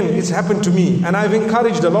 Again, it's happened to me, and I've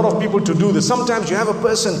encouraged a lot of people to do this. Sometimes you have a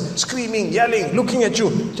person screaming, yelling, looking at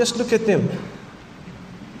you. Just look at them.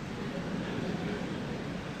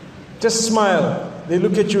 Just smile. They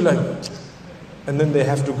look at you like, and then they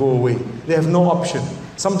have to go away. They have no option.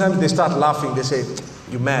 Sometimes they start laughing. They say,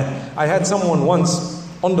 "You're mad." I had someone once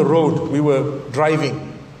on the road. We were driving.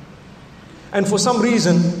 And for some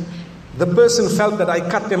reason, the person felt that I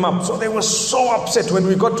cut them up. So they were so upset when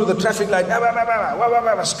we got to the traffic light,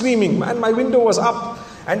 screaming. And my window was up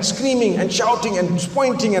and screaming and shouting and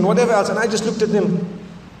pointing and whatever else. And I just looked at them.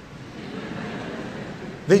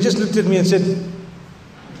 They just looked at me and said,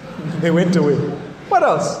 they went away. What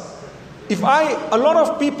else? A lot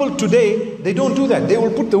of people today, they don't do that. They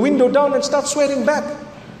will put the window down and start swearing back.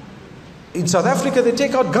 In South Africa, they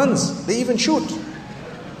take out guns. They even shoot.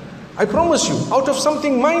 I promise you, out of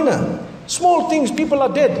something minor, small things, people are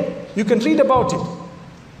dead. You can read about it.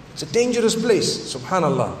 It's a dangerous place,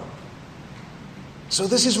 subhanallah. So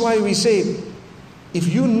this is why we say, if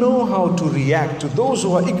you know how to react to those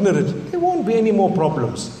who are ignorant, there won't be any more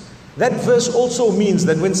problems. That verse also means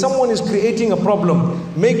that when someone is creating a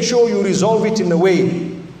problem, make sure you resolve it in a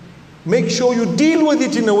way. Make sure you deal with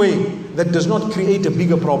it in a way that does not create a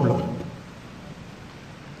bigger problem.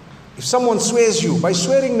 If someone swears you, by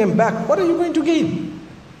swearing them back, what are you going to gain?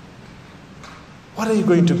 What are you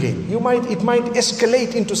going to gain? It might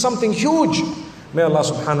escalate into something huge. May Allah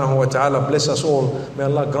subhanahu wa ta'ala bless us all. May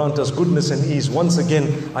Allah grant us goodness and ease. Once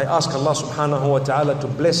again, I ask Allah subhanahu wa ta'ala to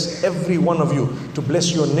bless every one of you, to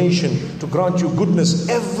bless your nation, to grant you goodness.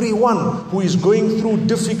 Everyone who is going through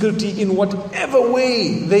difficulty in whatever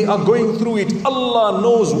way they are going through it, Allah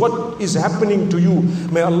knows what is happening to you.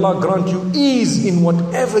 May Allah grant you ease in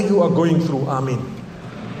whatever you are going through. Ameen.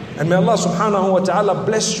 And may Allah subhanahu wa ta'ala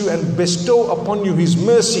bless you and bestow upon you His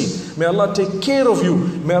mercy. May Allah take care of you.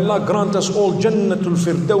 May Allah grant us all Jannatul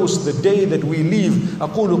Firdaus the day that we leave.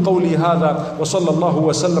 أقول قولي هذا وصلى الله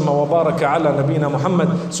وسلم وبارك على نبينا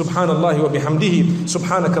محمد سبحان الله وبحمده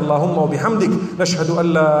سبحانك اللهم وبحمدك نشهد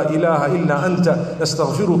أن لا إله إلا أنت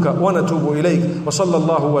نستغفرك ونتوب إليك وصلى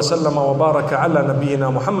الله وسلم وبارك على نبينا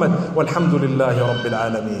محمد والحمد لله رب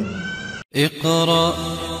العالمين. اقرأ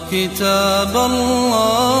كتاب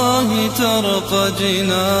الله ترق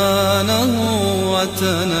جنانه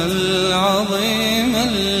وتنل عظيم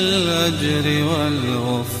الأجر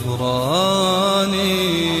والغفران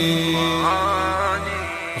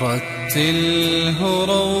رتله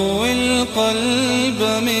روي القلب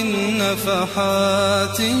من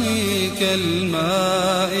نفحاته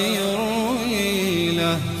كالماء يروي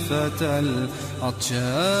لهفة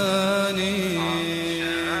العطشان